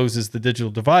source closes the digital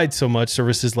divide so much.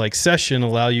 Services like Session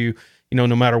allow you, no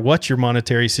matter what your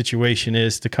monetary situation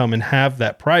is, to come and have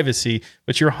that privacy.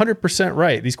 But you're 100%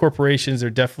 right. These corporations are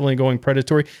definitely going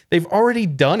predatory. They've already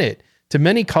done it to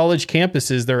many college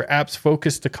campuses. There are apps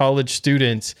focused to college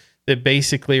students that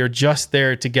basically are just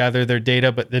there to gather their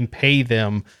data, but then pay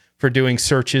them for doing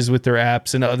searches with their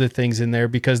apps and other things in there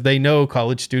because they know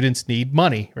college students need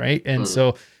money, right? And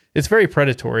so it's very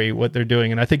predatory what they're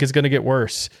doing. And I think it's going to get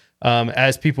worse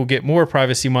as people get more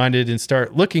privacy minded and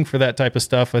start looking for that type of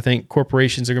stuff. I think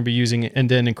corporations are going to be using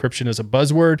end-to-end encryption as a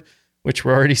buzzword, which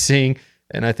we're already seeing.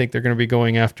 And I think they're going to be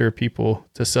going after people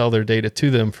to sell their data to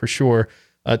them for sure,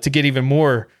 to get even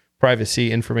more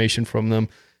privacy information from them.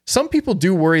 Some people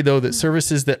do worry, though, that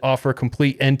services that offer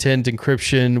complete end-to-end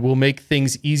encryption will make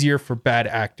things easier for bad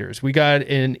actors. We got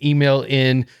an email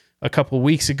in a couple of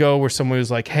weeks ago where someone was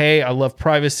like, hey, I love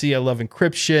privacy, I love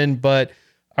encryption, but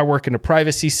I work in the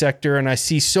privacy sector and I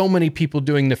see so many people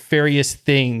doing nefarious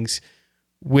things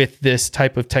with this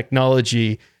type of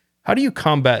technology. How do you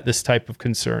combat this type of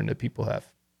concern that people have?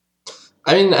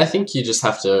 I mean, I think you just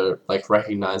have to like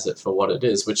recognize it for what it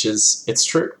is, which is it's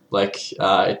true. Like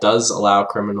it does allow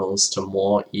criminals to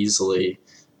more easily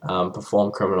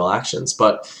perform criminal actions.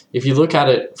 But if you look at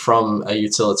it from a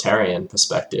utilitarian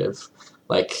perspective,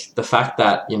 like the fact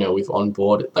that, we've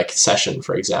onboarded, like Session,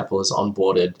 for example, has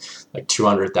onboarded like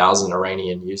 200,000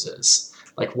 Iranian users.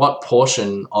 Like what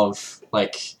portion of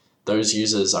like those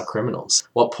users are criminals?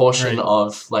 What portion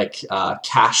of like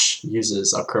cash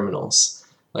users are criminals?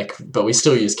 Like, but we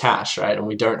still use cash, right? And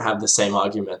we don't have the same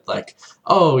argument like,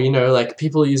 oh, like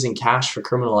people using cash for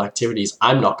criminal activities,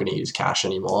 I'm not going to use cash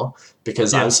anymore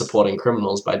because I'm supporting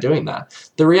criminals by doing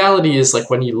that. The reality is, like,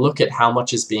 when you look at how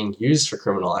much is being used for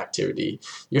criminal activity,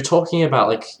 you're talking about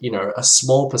like, a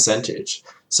small percentage.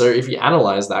 So if you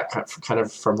analyze that kind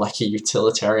of from like a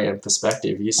utilitarian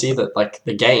perspective, you see that like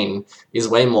the gain is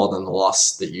way more than the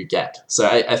loss that you get. So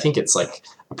I think it's like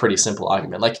a pretty simple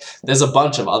argument. Like there's a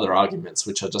bunch of other arguments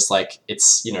which are just like,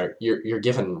 it's, you're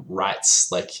given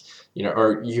rights, like,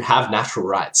 or you have natural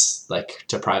rights, like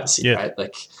to privacy, right?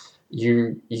 Like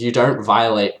you don't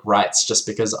violate rights just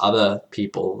because other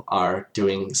people are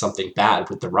doing something bad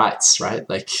with the rights, right?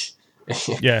 Like,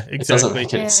 yeah, exactly. It doesn't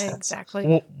make any sense. Exactly.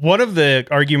 Well, one of the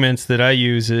arguments that I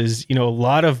use is, a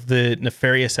lot of the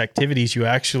nefarious activities you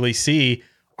actually see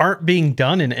aren't being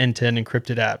done in end-to-end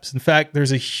encrypted apps. In fact,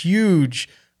 there's a huge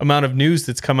amount of news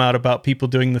that's come out about people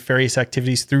doing nefarious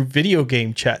activities through video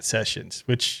game chat sessions,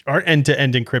 which aren't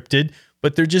end-to-end encrypted,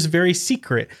 but they're just very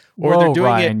secret. Or they're doing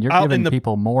Ryan, it you're out giving in the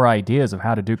people more ideas of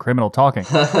how to do criminal talking.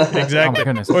 exactly. Oh my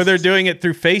goodness. Or they're doing it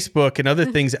through Facebook and other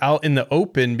things out in the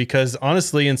open, because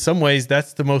honestly, in some ways,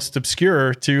 that's the most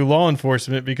obscure to law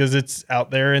enforcement because it's out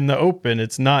there in the open.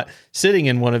 It's not sitting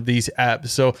in one of these apps.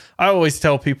 So I always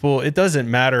tell people it doesn't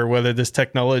matter whether this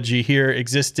technology here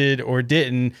existed or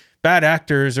didn't. Bad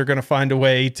actors are going to find a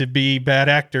way to be bad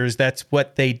actors. That's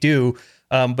what they do.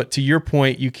 But to your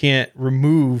point, you can't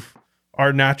remove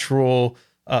our natural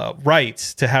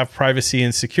rights to have privacy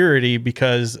and security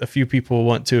because a few people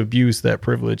want to abuse that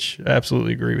privilege. I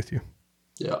absolutely agree with you.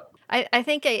 Yeah. I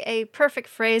think a perfect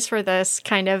phrase for this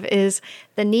kind of is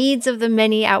the needs of the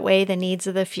many outweigh the needs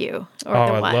of the few. Or I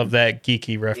the one. love that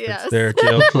geeky reference Yes. there,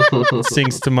 Jill. It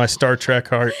sings to my Star Trek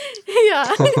heart.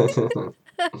 Yeah.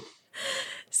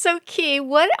 So, Key,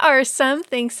 what are some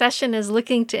things Session is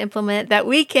looking to implement that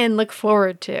we can look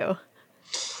forward to?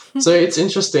 So it's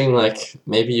interesting, like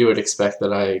maybe you would expect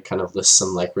that I kind of list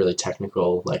some like really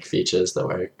technical like features that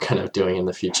we're kind of doing in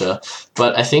the future.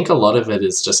 But I think a lot of it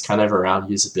is just kind of around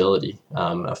usability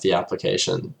of the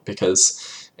application,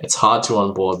 because it's hard to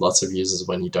onboard lots of users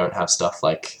when you don't have stuff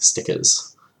like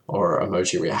stickers or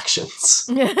emoji reactions,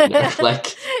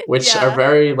 like which are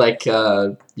very like,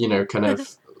 kind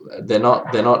of they're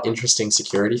not interesting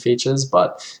security features,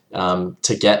 but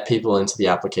to get people into the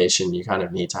application, you kind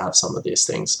of need to have some of these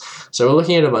things. So we're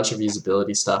looking at a bunch of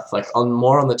usability stuff, like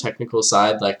on the technical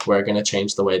side, like we're going to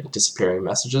change the way that disappearing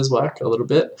messages work a little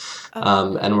bit.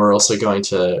 And we're also going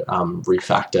to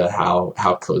refactor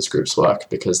how closed groups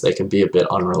work, because they can be a bit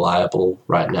unreliable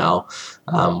right now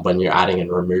when you're adding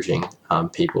and removing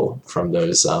people from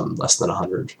those less than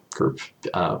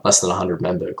 100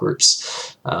 member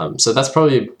groups. So that's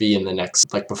probably be in the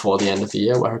next, like before the end of the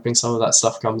year. We're hoping some of that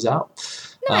stuff comes out.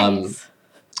 Nice.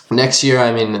 Next year,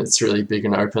 I mean, it's really big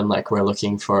and open. Like we're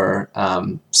looking for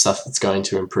stuff that's going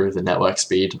to improve the network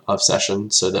speed of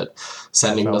Session so that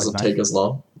sending doesn't take as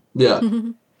long. Yeah.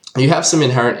 You have some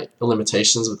inherent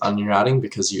limitations with onion routing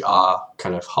because you are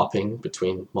kind of hopping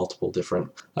between multiple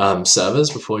different servers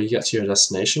before you get to your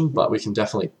destination, but we can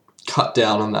definitely cut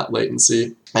down on that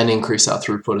latency and increase our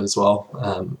throughput as well.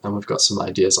 And we've got some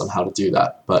ideas on how to do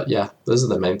that. But yeah, those are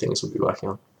the main things we'll be working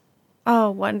on.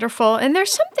 Oh, wonderful. And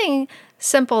there's something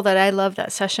simple that I love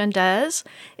that Session does,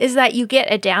 is that you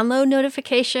get a download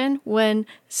notification when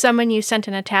someone you sent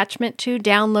an attachment to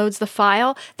downloads the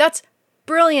file. That's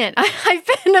brilliant. I've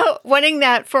been wanting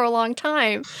that for a long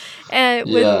time.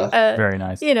 And with very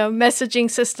nice. Messaging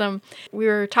system we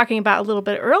were talking about a little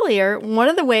bit earlier, one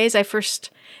of the ways I first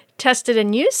tested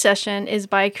and used Session is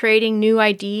by creating new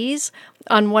IDs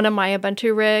on one of my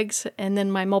Ubuntu rigs and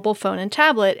then my mobile phone and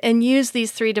tablet, and use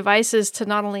these three devices to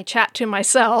not only chat to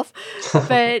myself,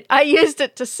 but I used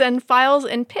it to send files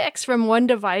and pics from one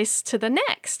device to the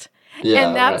next. Yeah,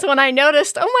 and that's when I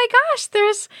noticed, oh my gosh,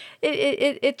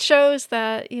 it shows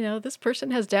that, this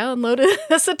person has downloaded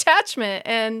this attachment,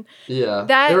 and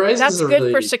that's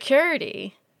good for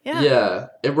security. Yeah,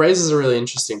 it raises a really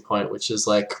interesting point, which is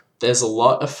like there's a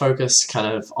lot of focus kind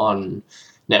of on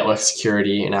network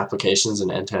security in applications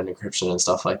and end-to-end encryption and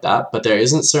stuff like that, but there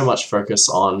isn't so much focus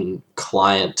on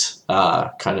client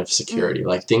kind of security,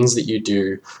 like things that you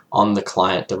do on the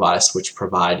client device which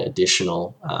provide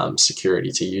additional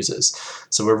security to users.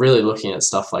 So we're really looking at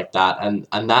stuff like that, and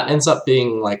that ends up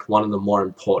being like one of the more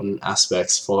important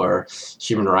aspects for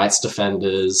human rights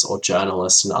defenders or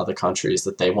journalists in other countries,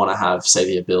 that they want to have, say,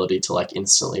 the ability to like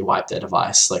instantly wipe their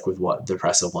device, like with the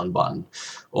press of one button,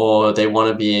 or they want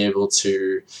to be able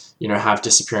to, you know, have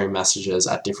disappearing messages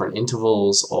at different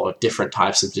intervals, or different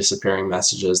types of disappearing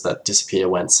messages that disappear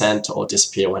when sent or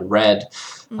disappear when read.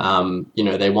 You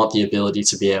know, they want the ability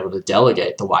to be able to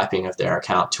delegate the wiping of their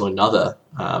account to another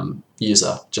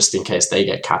user, just in case they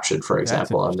get captured, for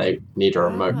example, and they need a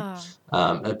remote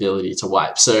ability to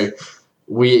wipe. So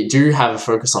we do have a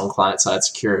focus on client-side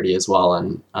security as well,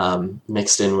 and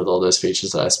mixed in with all those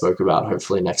features that I spoke about,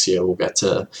 hopefully next year we'll get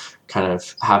to kind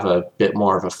of have a bit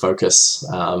more of a focus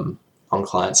on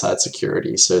client-side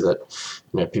security, so that,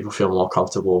 you know, people feel more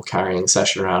comfortable carrying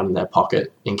Session around in their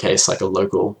pocket in case like a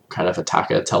local kind of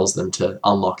attacker tells them to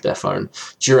unlock their phone.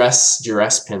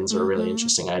 Duress pins are a really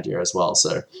interesting idea as well.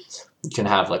 So you can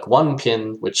have like one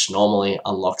pin which normally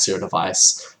unlocks your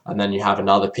device, and then you have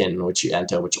another pin which you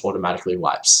enter which automatically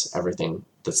wipes everything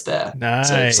that's there. Nice.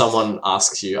 So if someone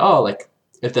asks you, oh, like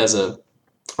if there's a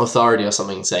authority or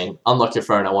something saying, unlock your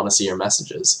phone, I want to see your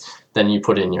messages, then you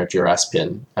put in your Duress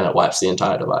pin and it wipes the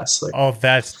entire device. Like, Oh,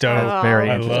 that's dope. Oh, Very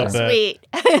I love that. sweet.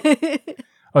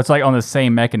 Oh, it's like on the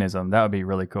same mechanism. That would be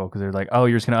really cool because they're like, oh,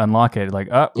 you're just going to unlock it. Like,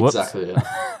 oh, whoops. exactly.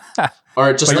 Yeah. Or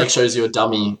it just like shows you a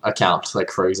dummy account, like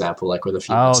for example, like with a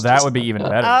few Oh, messages. that would be even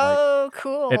better. Like, Oh,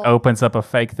 cool. it opens up a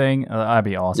fake thing. That'd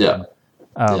be awesome. Yeah.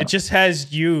 It just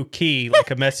has you, Key,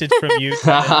 like a message from you.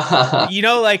 You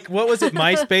know, like, what was it,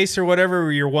 MySpace or whatever,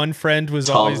 where your one friend was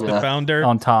Tom, always the yeah. founder?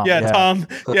 On Tom. Yeah, Tom.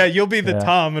 Yeah, you'll be the Yeah.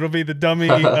 Tom. It'll be the dummy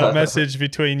message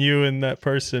between you and that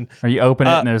person. Or you open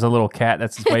it and there's a little cat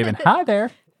that's just waving, hi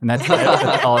there. And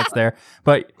that's all it's there.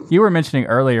 But you were mentioning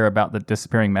earlier about the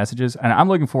disappearing messages, and I'm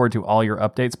looking forward to all your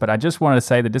updates. But I just wanted to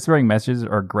say the disappearing messages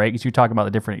are great because you talk about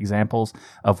the different examples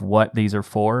of what these are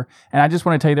for. And I just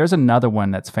want to tell you, there's another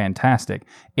one that's fantastic.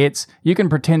 It's you can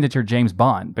pretend that you're James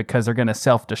Bond because they're going to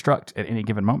self-destruct at any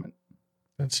given moment.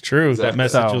 That's true. Exactly. That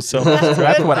message So- will self.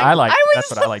 That's what I like. I was- That's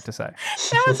what I like to say.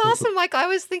 That was awesome, Michael. I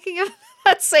was thinking of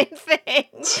that same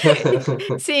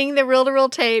thing. Seeing the reel-to-reel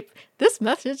tape. This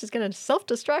message is going to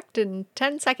self-destruct in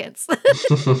 10 seconds.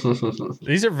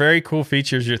 These are very cool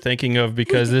features you're thinking of,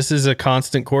 because this is a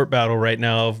constant court battle right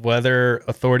now of whether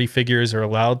authority figures are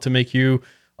allowed to make you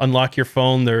unlock your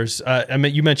phone. There's, I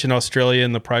mean, you mentioned Australia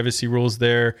and the privacy rules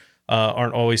there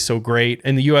aren't always so great.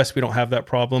 In the U.S., we don't have that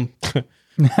problem.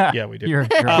 Yeah, we do. You're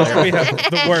We have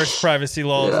the worst privacy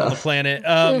laws on the planet.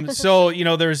 So, you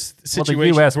know, there's well, the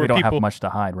situations U.S. where we don't people have much to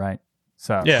hide, right?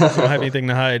 So yeah, we don't have anything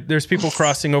to hide. There's people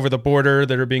crossing over the border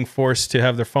that are being forced to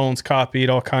have their phones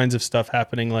copied, all kinds of stuff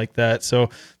happening like that. So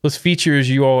those features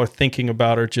you all are thinking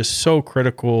about are just so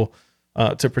critical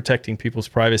to protecting people's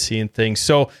privacy and things.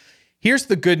 So here's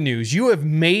the good news. You have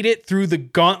made it through the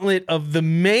gauntlet of the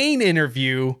main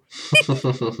interview,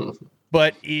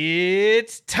 but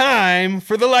it's time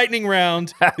for the lightning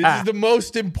round. This is the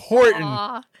most important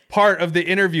Aw. part of the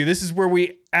interview. This is where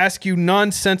we ask you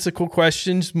nonsensical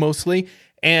questions mostly,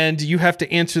 and you have to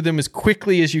answer them as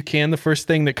quickly as you can. The first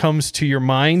thing that comes to your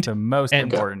mind. the most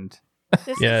And- important.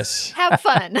 This Yes. is have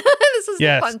fun. This is the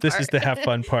Yes, fun this part. is the have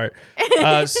fun part.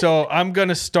 So I'm going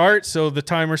to start. So the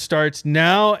timer starts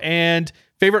now. And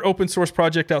favorite open source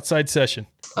project outside Session?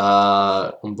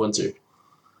 Ubuntu,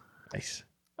 Nice.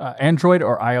 Android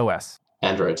or iOS?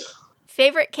 Android,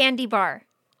 Favorite candy bar?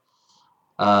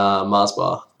 Mars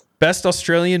Bar, Best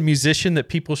Australian musician that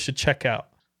people should check out?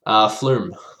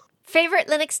 Flume, Favorite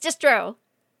Linux distro?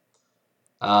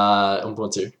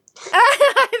 Ubuntu.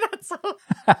 That's so...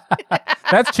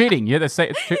 That's cheating. You're the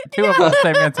same. Two of them the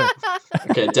same answer.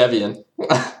 Okay, Debian.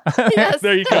 Yes.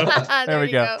 There you go. There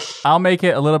we go. I'll make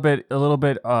it a little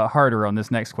bit harder on this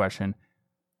next question.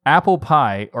 Apple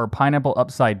pie or pineapple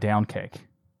upside down cake?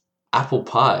 Apple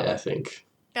pie, I think.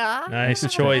 Ah, Nice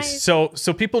choice. So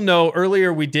people know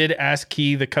earlier we did ask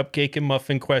Key the cupcake and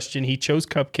muffin question. He chose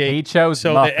cupcake. He chose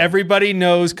so muffin. that everybody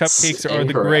knows cupcakes are the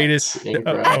Incorrect. greatest.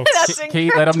 Incorrect. That's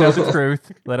Key, let him know the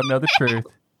truth. Let him know the truth.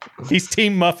 He's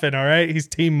team muffin, all right? He's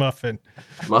team muffin.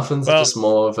 Muffins Well- are just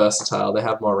more versatile. They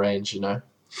have more range, you know.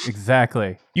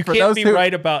 Exactly. You For can't those be who-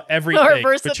 right about everything, but you're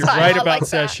versatile, right I about like that.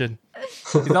 Session.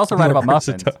 He's also right about More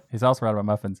muffins. versatile. He's also right about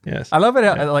muffins. Yes. I love it.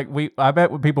 Like I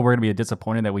bet people were going to be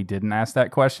disappointed that we didn't ask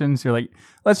that question. So you're like,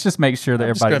 let's just make sure that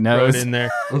Just everybody gonna throw it knows. in there.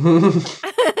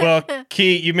 Well,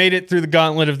 Key, you made it through the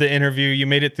gauntlet of the interview. You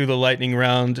made it through the lightning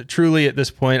round. Truly, at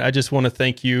this point, I just want to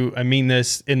thank you. I mean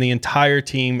this in the entire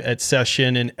team at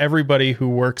Session and everybody who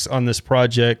works on this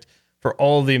project for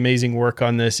all the amazing work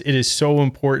on this. It is so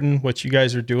important what you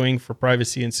guys are doing for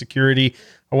privacy and security.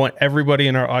 I want everybody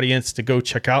in our audience to go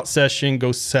check out Session,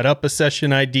 go set up a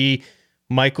Session ID.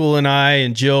 Michael and I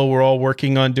and Jill, we're all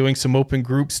working on doing some open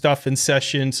group stuff in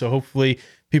Session. So hopefully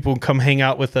people can come hang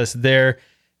out with us there.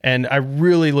 And I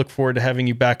really look forward to having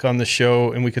you back on the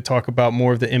show and we could talk about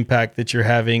more of the impact that you're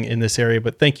having in this area.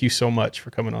 But thank you so much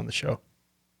for coming on the show.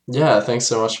 Yeah, thanks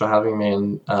so much for having me.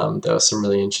 And there were some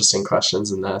really interesting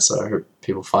questions in there. So I hope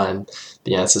people find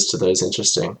the answers to those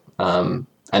interesting. And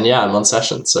yeah, I'm on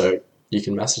Session, so you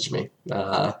can message me.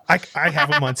 I have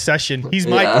him on Session. He's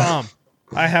my Tom.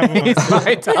 I have him on He's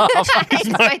my Tom. He's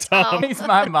my Tom. He's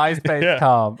my MySpace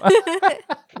Tom.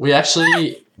 We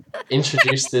actually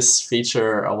introduced this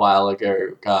feature a while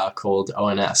ago called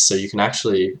ONS. So you can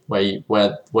actually,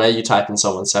 where you type in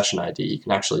someone's Session ID, you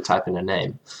can actually type in a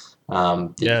name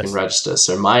that you can register.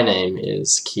 So my name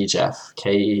is Keejef,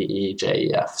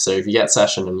 Keejef. So if you get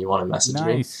Session and you want to message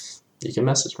me, you can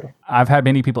message me. I've had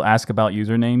many people ask about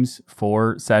usernames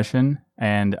for Session,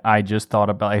 and I just thought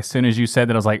about, as soon as you said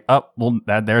that, I was like, oh, well,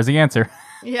 there's the answer.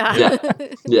 Yeah.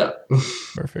 Yeah.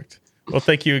 Perfect. Well,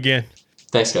 thank you again.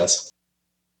 Thanks, guys.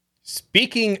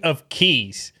 Speaking of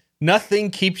keys,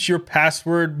 nothing keeps your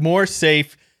password more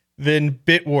safe than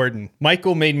Bitwarden.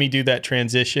 Michael made me do that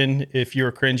transition if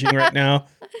you're cringing right now.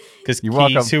 Because Keys,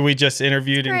 welcome. who we just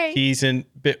interviewed, and Great. Keys and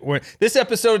Bitwarden. This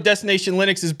episode of Destination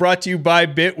Linux is brought to you by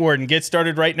Bitwarden. Get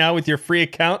started right now with your free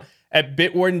account at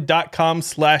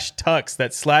bitwarden.com/tux.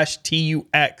 That's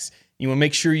 /TUX. You want to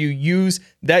make sure you use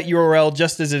that URL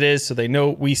just as it is so they know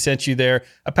we sent you there.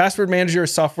 A password manager or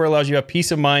software allows you to have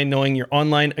peace of mind knowing your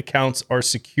online accounts are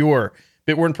secure.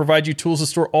 Bitwarden provides you tools to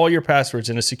store all your passwords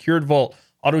in a secured vault,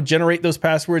 auto-generate those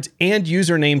passwords and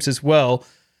usernames as well,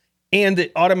 and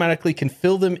it automatically can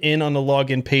fill them in on the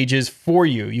login pages for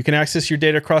you. You can access your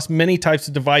data across many types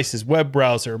of devices, web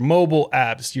browser, mobile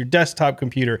apps, your desktop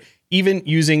computer, even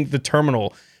using the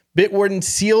terminal. Bitwarden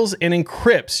seals and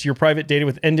encrypts your private data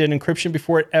with end-to-end encryption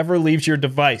before it ever leaves your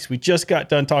device. We just got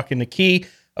done talking to Key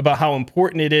about how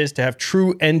important it is to have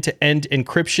true end-to-end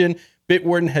encryption.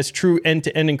 Bitwarden has true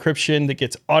end-to-end encryption that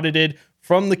gets audited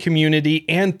from the community,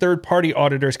 and third-party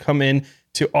auditors come in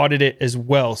to audit it as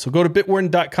well. So go to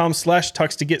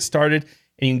bitwarden.com/tux to get started,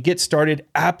 and you can get started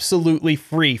absolutely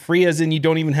free. Free as in you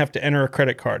don't even have to enter a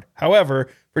credit card. However,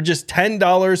 for just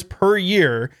 $10 per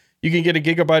year, you can get a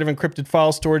gigabyte of encrypted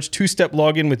file storage, two-step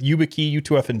login with YubiKey,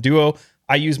 U2F, and Duo.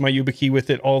 I use my YubiKey with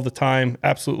it all the time.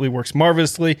 Absolutely works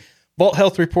marvelously. Vault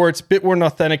Health Reports, Bitwarden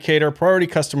Authenticator, priority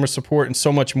customer support, and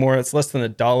so much more. It's less than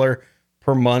 $1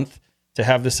 per month to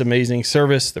have this amazing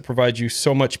service that provides you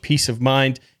so much peace of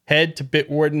mind. Head to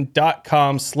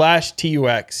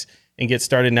bitwarden.com/TUX and get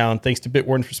started now. And thanks to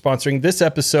Bitwarden for sponsoring this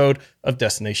episode of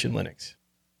Destination Linux.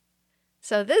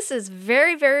 So this is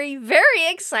very, very, very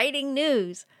exciting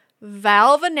news.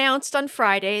 Valve announced on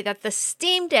Friday that the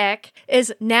Steam Deck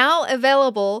is now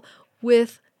available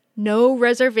with no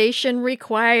reservation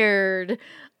required.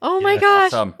 Oh my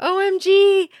gosh. Awesome.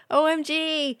 OMG.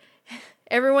 OMG.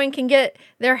 Everyone can get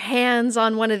their hands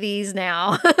on one of these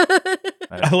now.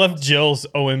 I love Jill's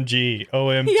OMG,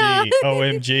 OMG, Yeah.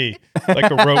 OMG.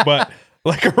 Like a robot.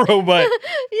 Like a robot.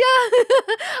 Yeah.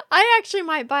 I actually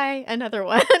might buy another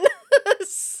one.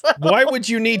 So- Why would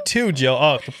you need two, Jill?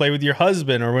 Oh, to play with your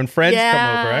husband or when friends come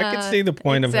over. I can see the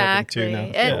point of having two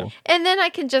now. And then I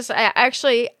can just,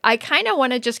 I kind of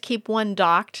want to just keep one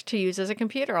docked to use as a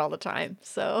computer all the time.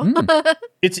 So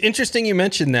It's interesting you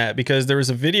mentioned that because there was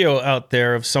a video out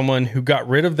there of someone who got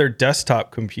rid of their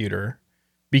desktop computer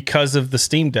because of the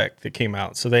Steam Deck that came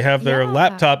out. So they have their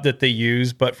laptop that they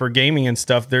use, but for gaming and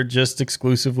stuff, they're just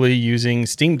exclusively using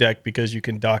Steam Deck because you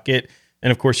can dock it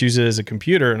and, of course, use it as a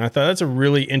computer. And I thought that's a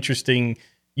really interesting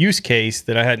use case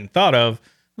that I hadn't thought of.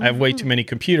 I have way too many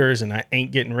computers and I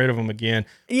ain't getting rid of them again.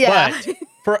 Yeah. But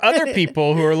for other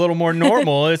people who are a little more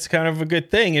normal, it's kind of a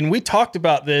good thing. And we talked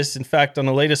about this, in fact, on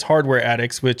the latest Hardware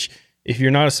Addicts, which if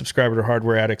you're not a subscriber to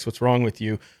Hardware Addicts, what's wrong with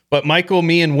you? But Michael,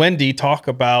 me, and Wendy talk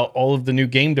about all of the new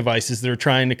game devices that are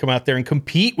trying to come out there and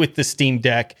compete with the Steam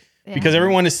Deck because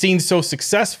everyone has seen how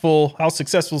successful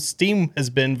Steam has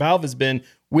been, Valve has been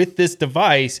with this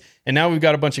device. And now we've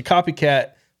got a bunch of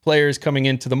copycat players coming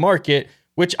into the market,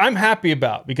 which I'm happy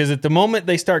about because at the moment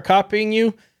they start copying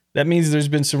you, that means there's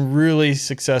been some really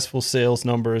successful sales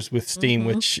numbers with Steam,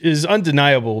 which is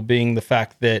undeniable being the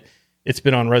fact that it's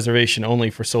been on reservation only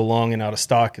for so long and out of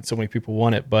stock and so many people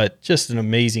want it, but just an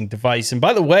amazing device. And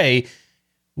by the way,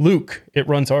 Luke, it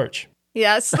runs Arch.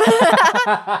 Yes.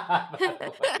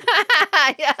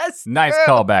 Yes. Nice true.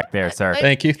 callback there, sir.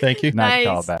 Thank you. Nice Nice.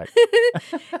 callback.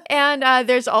 And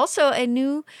there's also a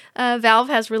new Valve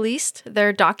has released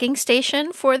their docking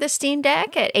station for the Steam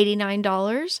Deck at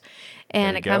 $89.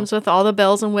 And you it go. comes with all the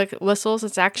bells and whistles.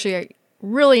 It's actually a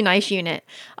really nice unit.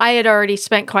 I had already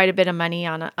spent quite a bit of money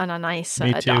on a nice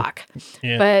Me too. dock.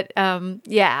 Yeah. But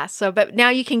but now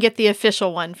you can get the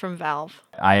official one from Valve.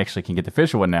 I actually can get the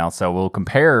official one now, so we'll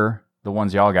compare the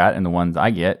ones y'all got and the ones I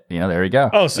get. There you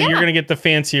go. Oh, so you're going to get the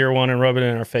fancier one and rub it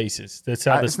in our faces. That's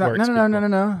how this It's not- works.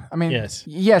 No. I mean, Yes.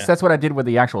 yes, that's what I did with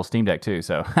the actual Steam Deck too.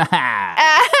 So,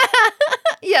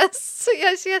 Yes.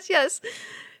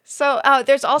 So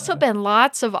there's also been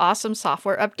lots of awesome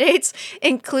software updates,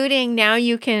 including now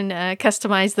you can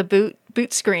customize the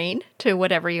boot screen to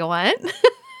whatever you want,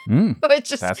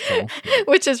 that's cool.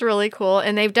 which is really cool.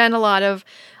 And they've done a lot of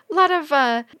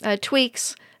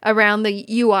tweaks around the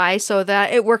UI so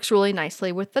that it works really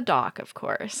nicely with the dock, of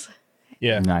course.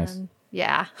 Yeah. Nice.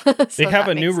 Yeah. They have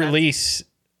a new release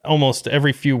almost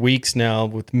every few weeks now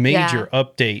with major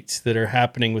updates that are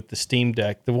happening with the Steam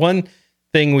Deck. The one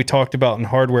thing we talked about in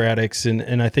Hardware Addicts,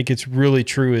 and I think it's really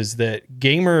true, is that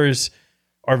gamers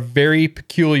are very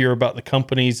peculiar about the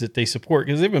companies that they support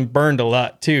because they've been burned a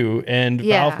lot too. And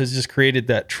Valve has just created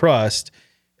that trust.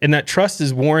 And that trust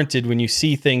is warranted when you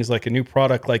see things like a new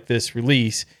product like this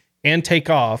release and take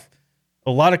off.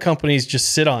 A lot of companies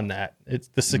just sit on that. It's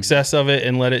the success of it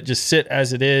and let it just sit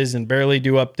as it is and barely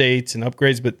do updates and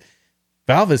upgrades. But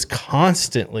Valve is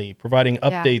constantly providing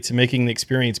updates and making the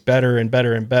experience better and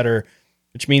better and better,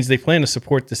 which means they plan to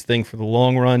support this thing for the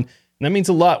long run. And that means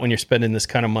a lot when you're spending this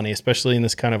kind of money, especially in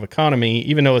this kind of economy.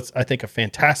 Even though it's, I think, a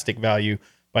fantastic value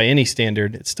by any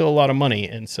standard, it's still a lot of money.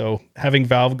 And so having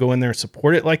Valve go in there and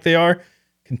support it like they are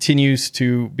continues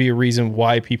to be a reason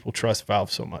why people trust Valve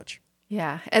so much.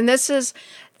 Yeah, and this is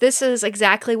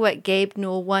exactly what Gabe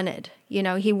Newell wanted.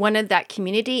 He wanted that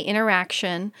community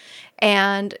interaction,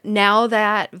 and now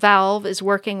that Valve is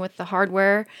working with the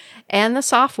hardware and the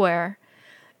software,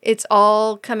 it's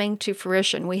all coming to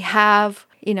fruition. We have,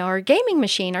 our gaming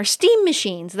machine, our Steam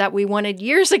machines that we wanted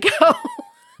years ago.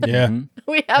 Yeah.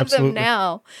 We have Absolutely. them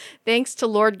now, thanks to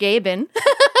Lord Gaben.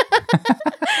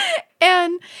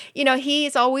 And,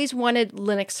 he's always wanted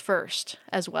Linux first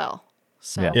as well.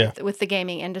 So with the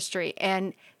gaming industry,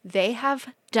 and they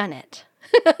have done it.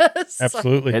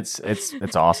 Absolutely.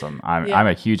 It's awesome. I'm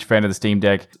a huge fan of the Steam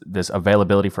Deck. This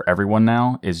availability for everyone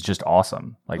now is just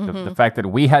awesome. Like the fact that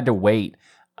we had to wait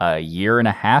a year and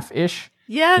a half ish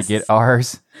to get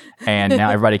ours, and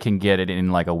now everybody can get it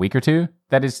in like a week or two.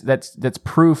 That's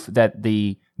proof that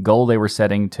the goal they were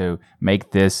setting to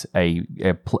make this a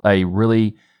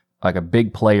really like a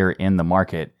big player in the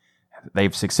market,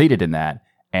 they've succeeded in that.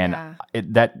 And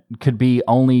that could be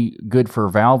only good for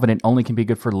Valve, and it only can be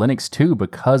good for Linux too,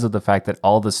 because of the fact that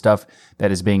all the stuff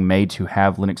that is being made to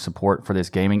have Linux support for this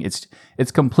gaming,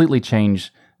 it's completely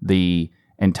changed the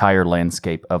entire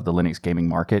landscape of the Linux gaming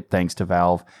market, thanks to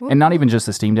Valve. And not even just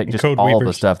the Steam Deck, just all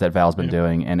the stuff that Valve's been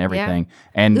doing and everything.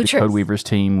 And the Codeweavers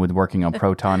team with working on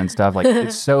Proton and stuff. Like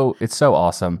it's so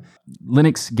awesome.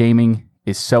 Linux gaming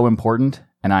is so important.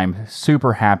 And I'm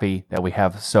super happy that we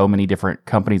have so many different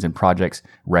companies and projects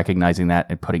recognizing that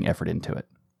and putting effort into it.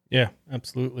 Yeah,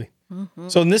 absolutely.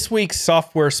 So in this week's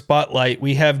Software Spotlight,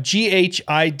 we have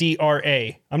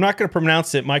GHIDRA. I'm not going to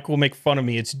pronounce it. Mike will make fun of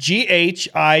me. It's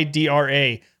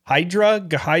GHIDRA. Hydra?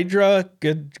 Gahydra?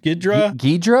 Gidra?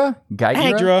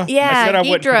 Ghidra? Yeah, I said I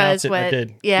wouldn't Ghidra pronounce is it. what. I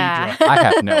did. Yeah. Ghidra. I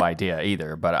have no idea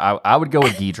either, but I would go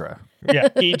with Ghidra. Yeah,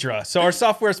 Ghidra. So our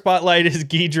Software Spotlight is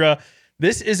Ghidra.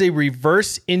 This is a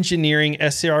reverse engineering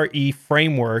SRE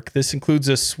framework. This includes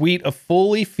a suite of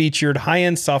fully featured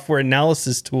high-end software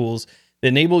analysis tools that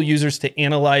enable users to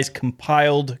analyze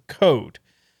compiled code.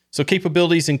 So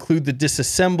capabilities include the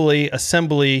disassembly,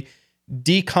 assembly,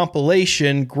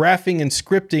 decompilation, graphing, and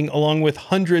scripting, along with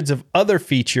hundreds of other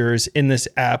features in this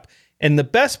app. And the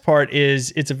best part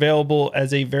is it's available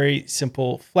as a very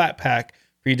simple flat pack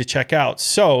for you to check out.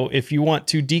 So if you want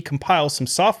to decompile some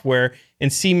software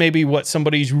and see maybe what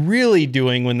somebody's really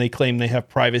doing when they claim they have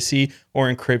privacy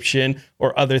or encryption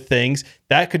or other things,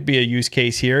 that could be a use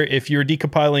case here. If you're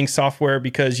decompiling software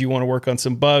because you want to work on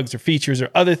some bugs or features or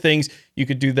other things, you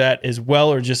could do that as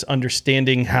well, or just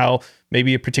understanding how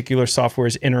maybe a particular software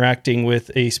is interacting with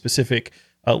a specific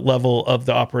level of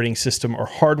the operating system or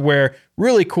hardware.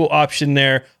 Really cool option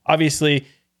there. Obviously,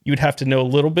 you'd have to know a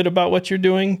little bit about what you're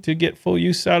doing to get full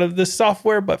use out of this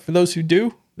software. But for those who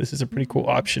do, this is a pretty cool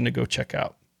option to go check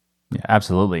out. Yeah,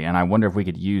 absolutely. And I wonder if we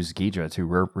could use Ghidra to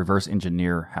reverse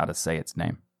engineer how to say its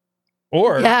name.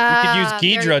 Or Yeah, we could use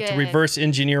very Ghidra to good. reverse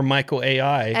engineer Michael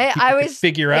AI. I was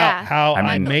figure out how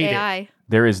I mean, made it. AI.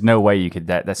 There is no way you could.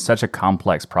 That's such a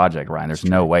complex project, Ryan. There's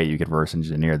no way you could reverse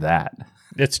engineer that,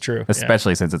 It's true.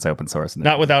 especially since it's open source.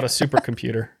 Not without a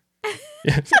supercomputer.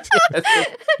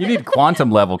 You need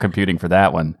quantum level computing for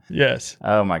that one. Yes.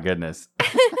 Oh my goodness.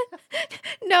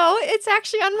 No, it's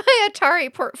actually on my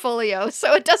Atari portfolio,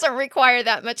 so it doesn't require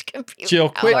that much compute Jill,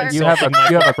 quit power. You have Something a like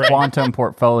you have a that. quantum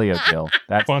portfolio, Jill.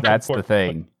 That's Quantum the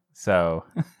portfolio. thing. So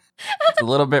it's a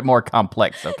little bit more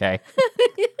complex, okay?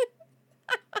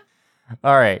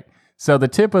 All right. So the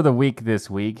tip of the week this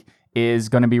week is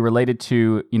going to be related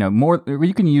to, more.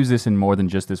 You can use this in more than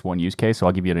just this one use case. So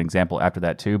I'll give you an example after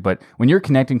that too. But when you're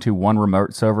connecting to one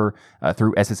remote server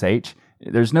through SSH,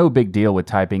 there's no big deal with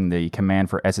typing the command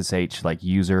for SSH like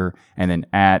user and then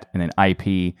 @ and then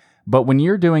IP. But when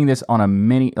you're doing this on a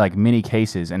many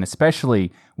cases, and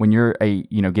especially when you're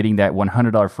getting that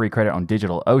 $100 free credit on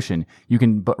DigitalOcean, you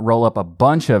can roll up a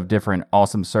bunch of different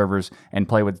awesome servers and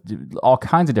play with all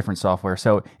kinds of different software.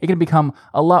 So it can become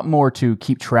a lot more to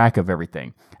keep track of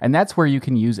everything. And that's where you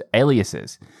can use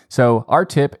aliases. So our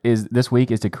tip this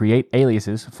week is to create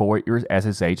aliases for your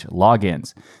SSH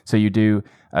logins. So you do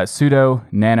sudo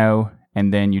nano,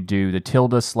 and then you do the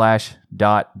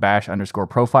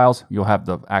 ~.bash_profiles. You'll have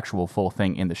the actual full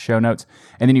thing in the show notes.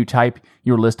 And then you type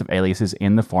your list of aliases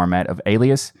in the format of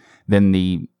alias, then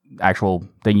the actual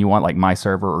thing you want, like my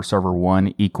server or server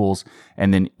 1 equals,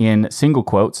 and then in single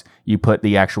quotes, you put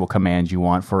the actual commands you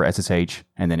want for SSH,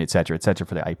 and then et cetera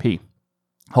for the IP.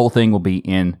 Whole thing will be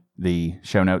in the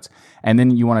show notes. And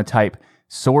then you want to type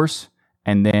source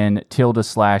and then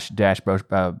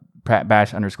 ~bash_profile,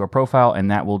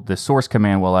 and the source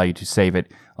command will allow you to save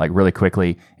it like really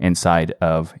quickly inside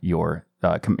of your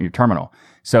terminal.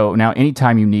 So now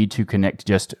anytime you need to connect,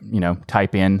 just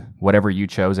type in whatever you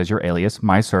chose as your alias,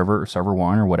 my server or server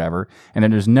 1 or whatever, and then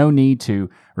there's no need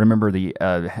to remember the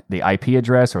IP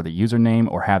address or the username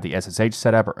or have the SSH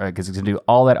set up, because it's going to do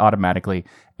all that automatically.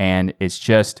 And it's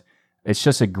just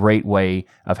a great way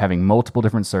of having multiple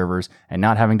different servers and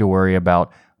not having to worry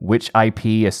about which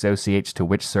IP associates to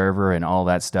which server and all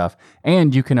that stuff.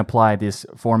 And you can apply this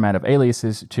format of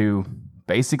aliases to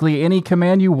basically any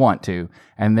command you want to.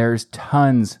 And there's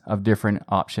tons of different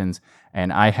options.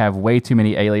 And I have way too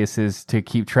many aliases to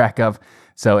keep track of.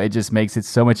 So it just makes it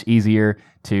so much easier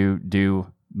to do,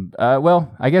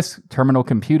 I guess terminal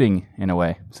computing in a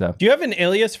way. So Do you have an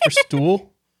alias for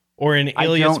stool or an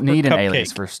alias I don't need for an cupcake?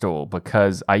 alias for stool,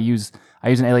 because I use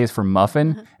an alias for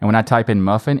muffin, and when I type in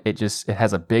muffin, it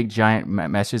has a big giant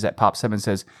message that pops up and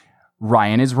says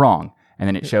Ryan is wrong, and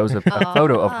then it shows a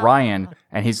photo of Ryan,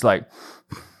 and he's like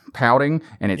pouting,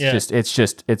 and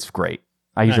it's great.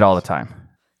 I use it all the time.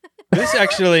 This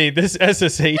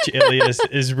SSH alias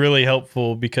is really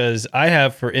helpful because I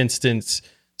have, for instance,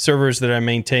 servers that I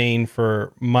maintain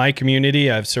for my community.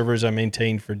 I have servers I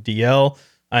maintain for DL.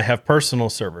 I have personal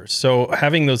servers. So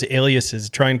having those aliases,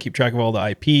 trying to keep track of all the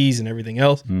IPs and everything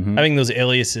else, having those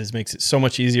aliases makes it so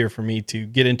much easier for me to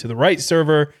get into the right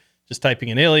server, just typing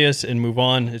an alias and move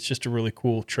on. It's just a really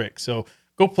cool trick. So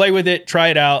go play with it, try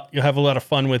it out. You'll have a lot of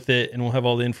fun with it, and we'll have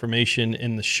all the information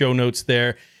in the show notes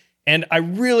there. And I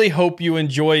really hope you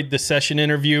enjoyed the Session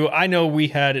interview. I know we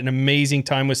had an amazing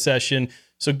time with Session,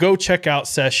 so go check out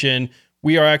Session.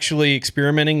 We are actually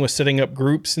experimenting with setting up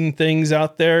groups and things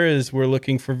out there as we're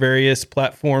looking for various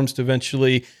platforms to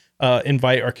eventually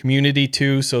invite our community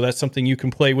to. So that's something you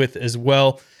can play with as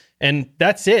well. And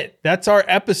that's it. That's our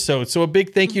episode. So a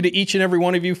big thank you to each and every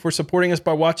one of you for supporting us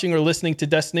by watching or listening to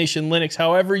Destination Linux.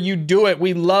 However you do it,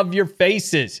 we love your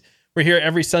faces. We're here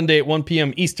every Sunday at 1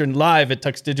 p.m. Eastern live at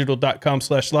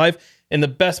tuxdigital.com/live. And the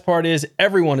best part is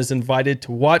everyone is invited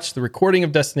to watch the recording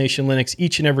of Destination Linux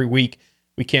each and every week.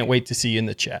 We can't wait to see you in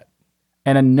the chat.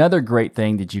 And another great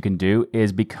thing that you can do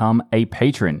is become a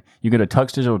patron. You go to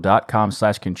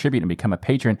tuxdigital.com/contribute and become a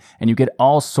patron, and you get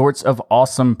all sorts of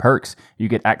awesome perks. You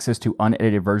get access to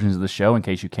unedited versions of the show in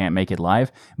case you can't make it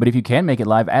live. But if you can make it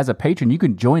live as a patron, you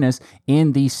can join us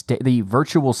in the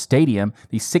virtual stadium,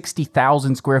 the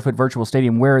 60,000 square foot virtual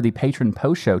stadium where the patron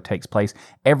post show takes place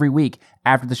every week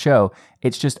after the show.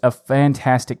 It's just a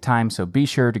fantastic time, so be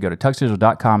sure to go to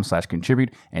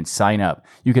tuxdigital.com/contribute and sign up.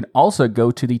 You can also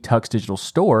go to the Tux Digital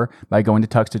store by going to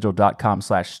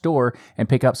tuxdigital.com/store and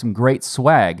pick up some great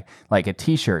swag like a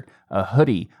t-shirt, a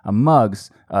hoodie, a mugs,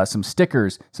 some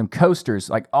stickers, some coasters,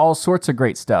 like all sorts of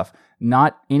great stuff.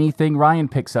 Not anything Ryan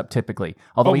picks up typically,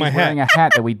 although he's wearing a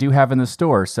hat that we do have in the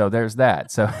store, so there's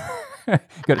that. So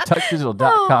go to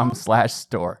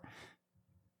tuxdigital.com/store.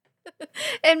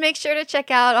 And make sure to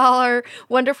check out all our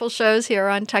wonderful shows here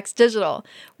on Text Digital.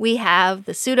 We have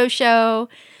The Pseudo Show,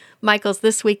 Michael's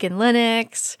This Week in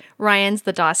Linux, Ryan's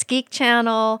The DOS Geek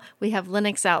Channel. We have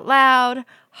Linux Out Loud,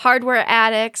 Hardware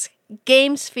Addicts,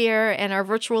 GameSphere, and our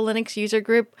virtual Linux user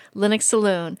group, Linux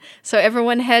Saloon. So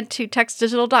everyone head to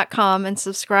textdigital.com and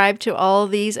subscribe to all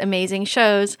these amazing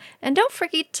shows. And don't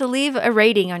forget to leave a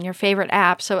rating on your favorite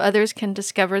app so others can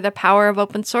discover the power of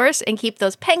open source and keep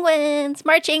those penguins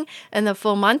marching in the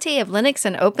full Monty of Linux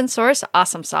and open source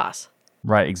awesome sauce.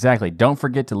 Right, exactly. Don't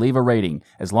forget to leave a rating.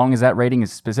 As long as that rating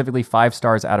is specifically 5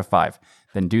 stars out of 5,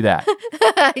 then do that.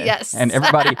 Yes. And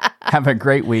everybody have a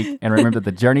great week. And remember that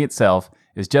the journey itself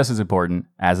is just as important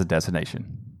as the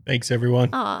destination. Thanks,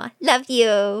 everyone. Aw, love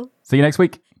you. See you next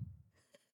week.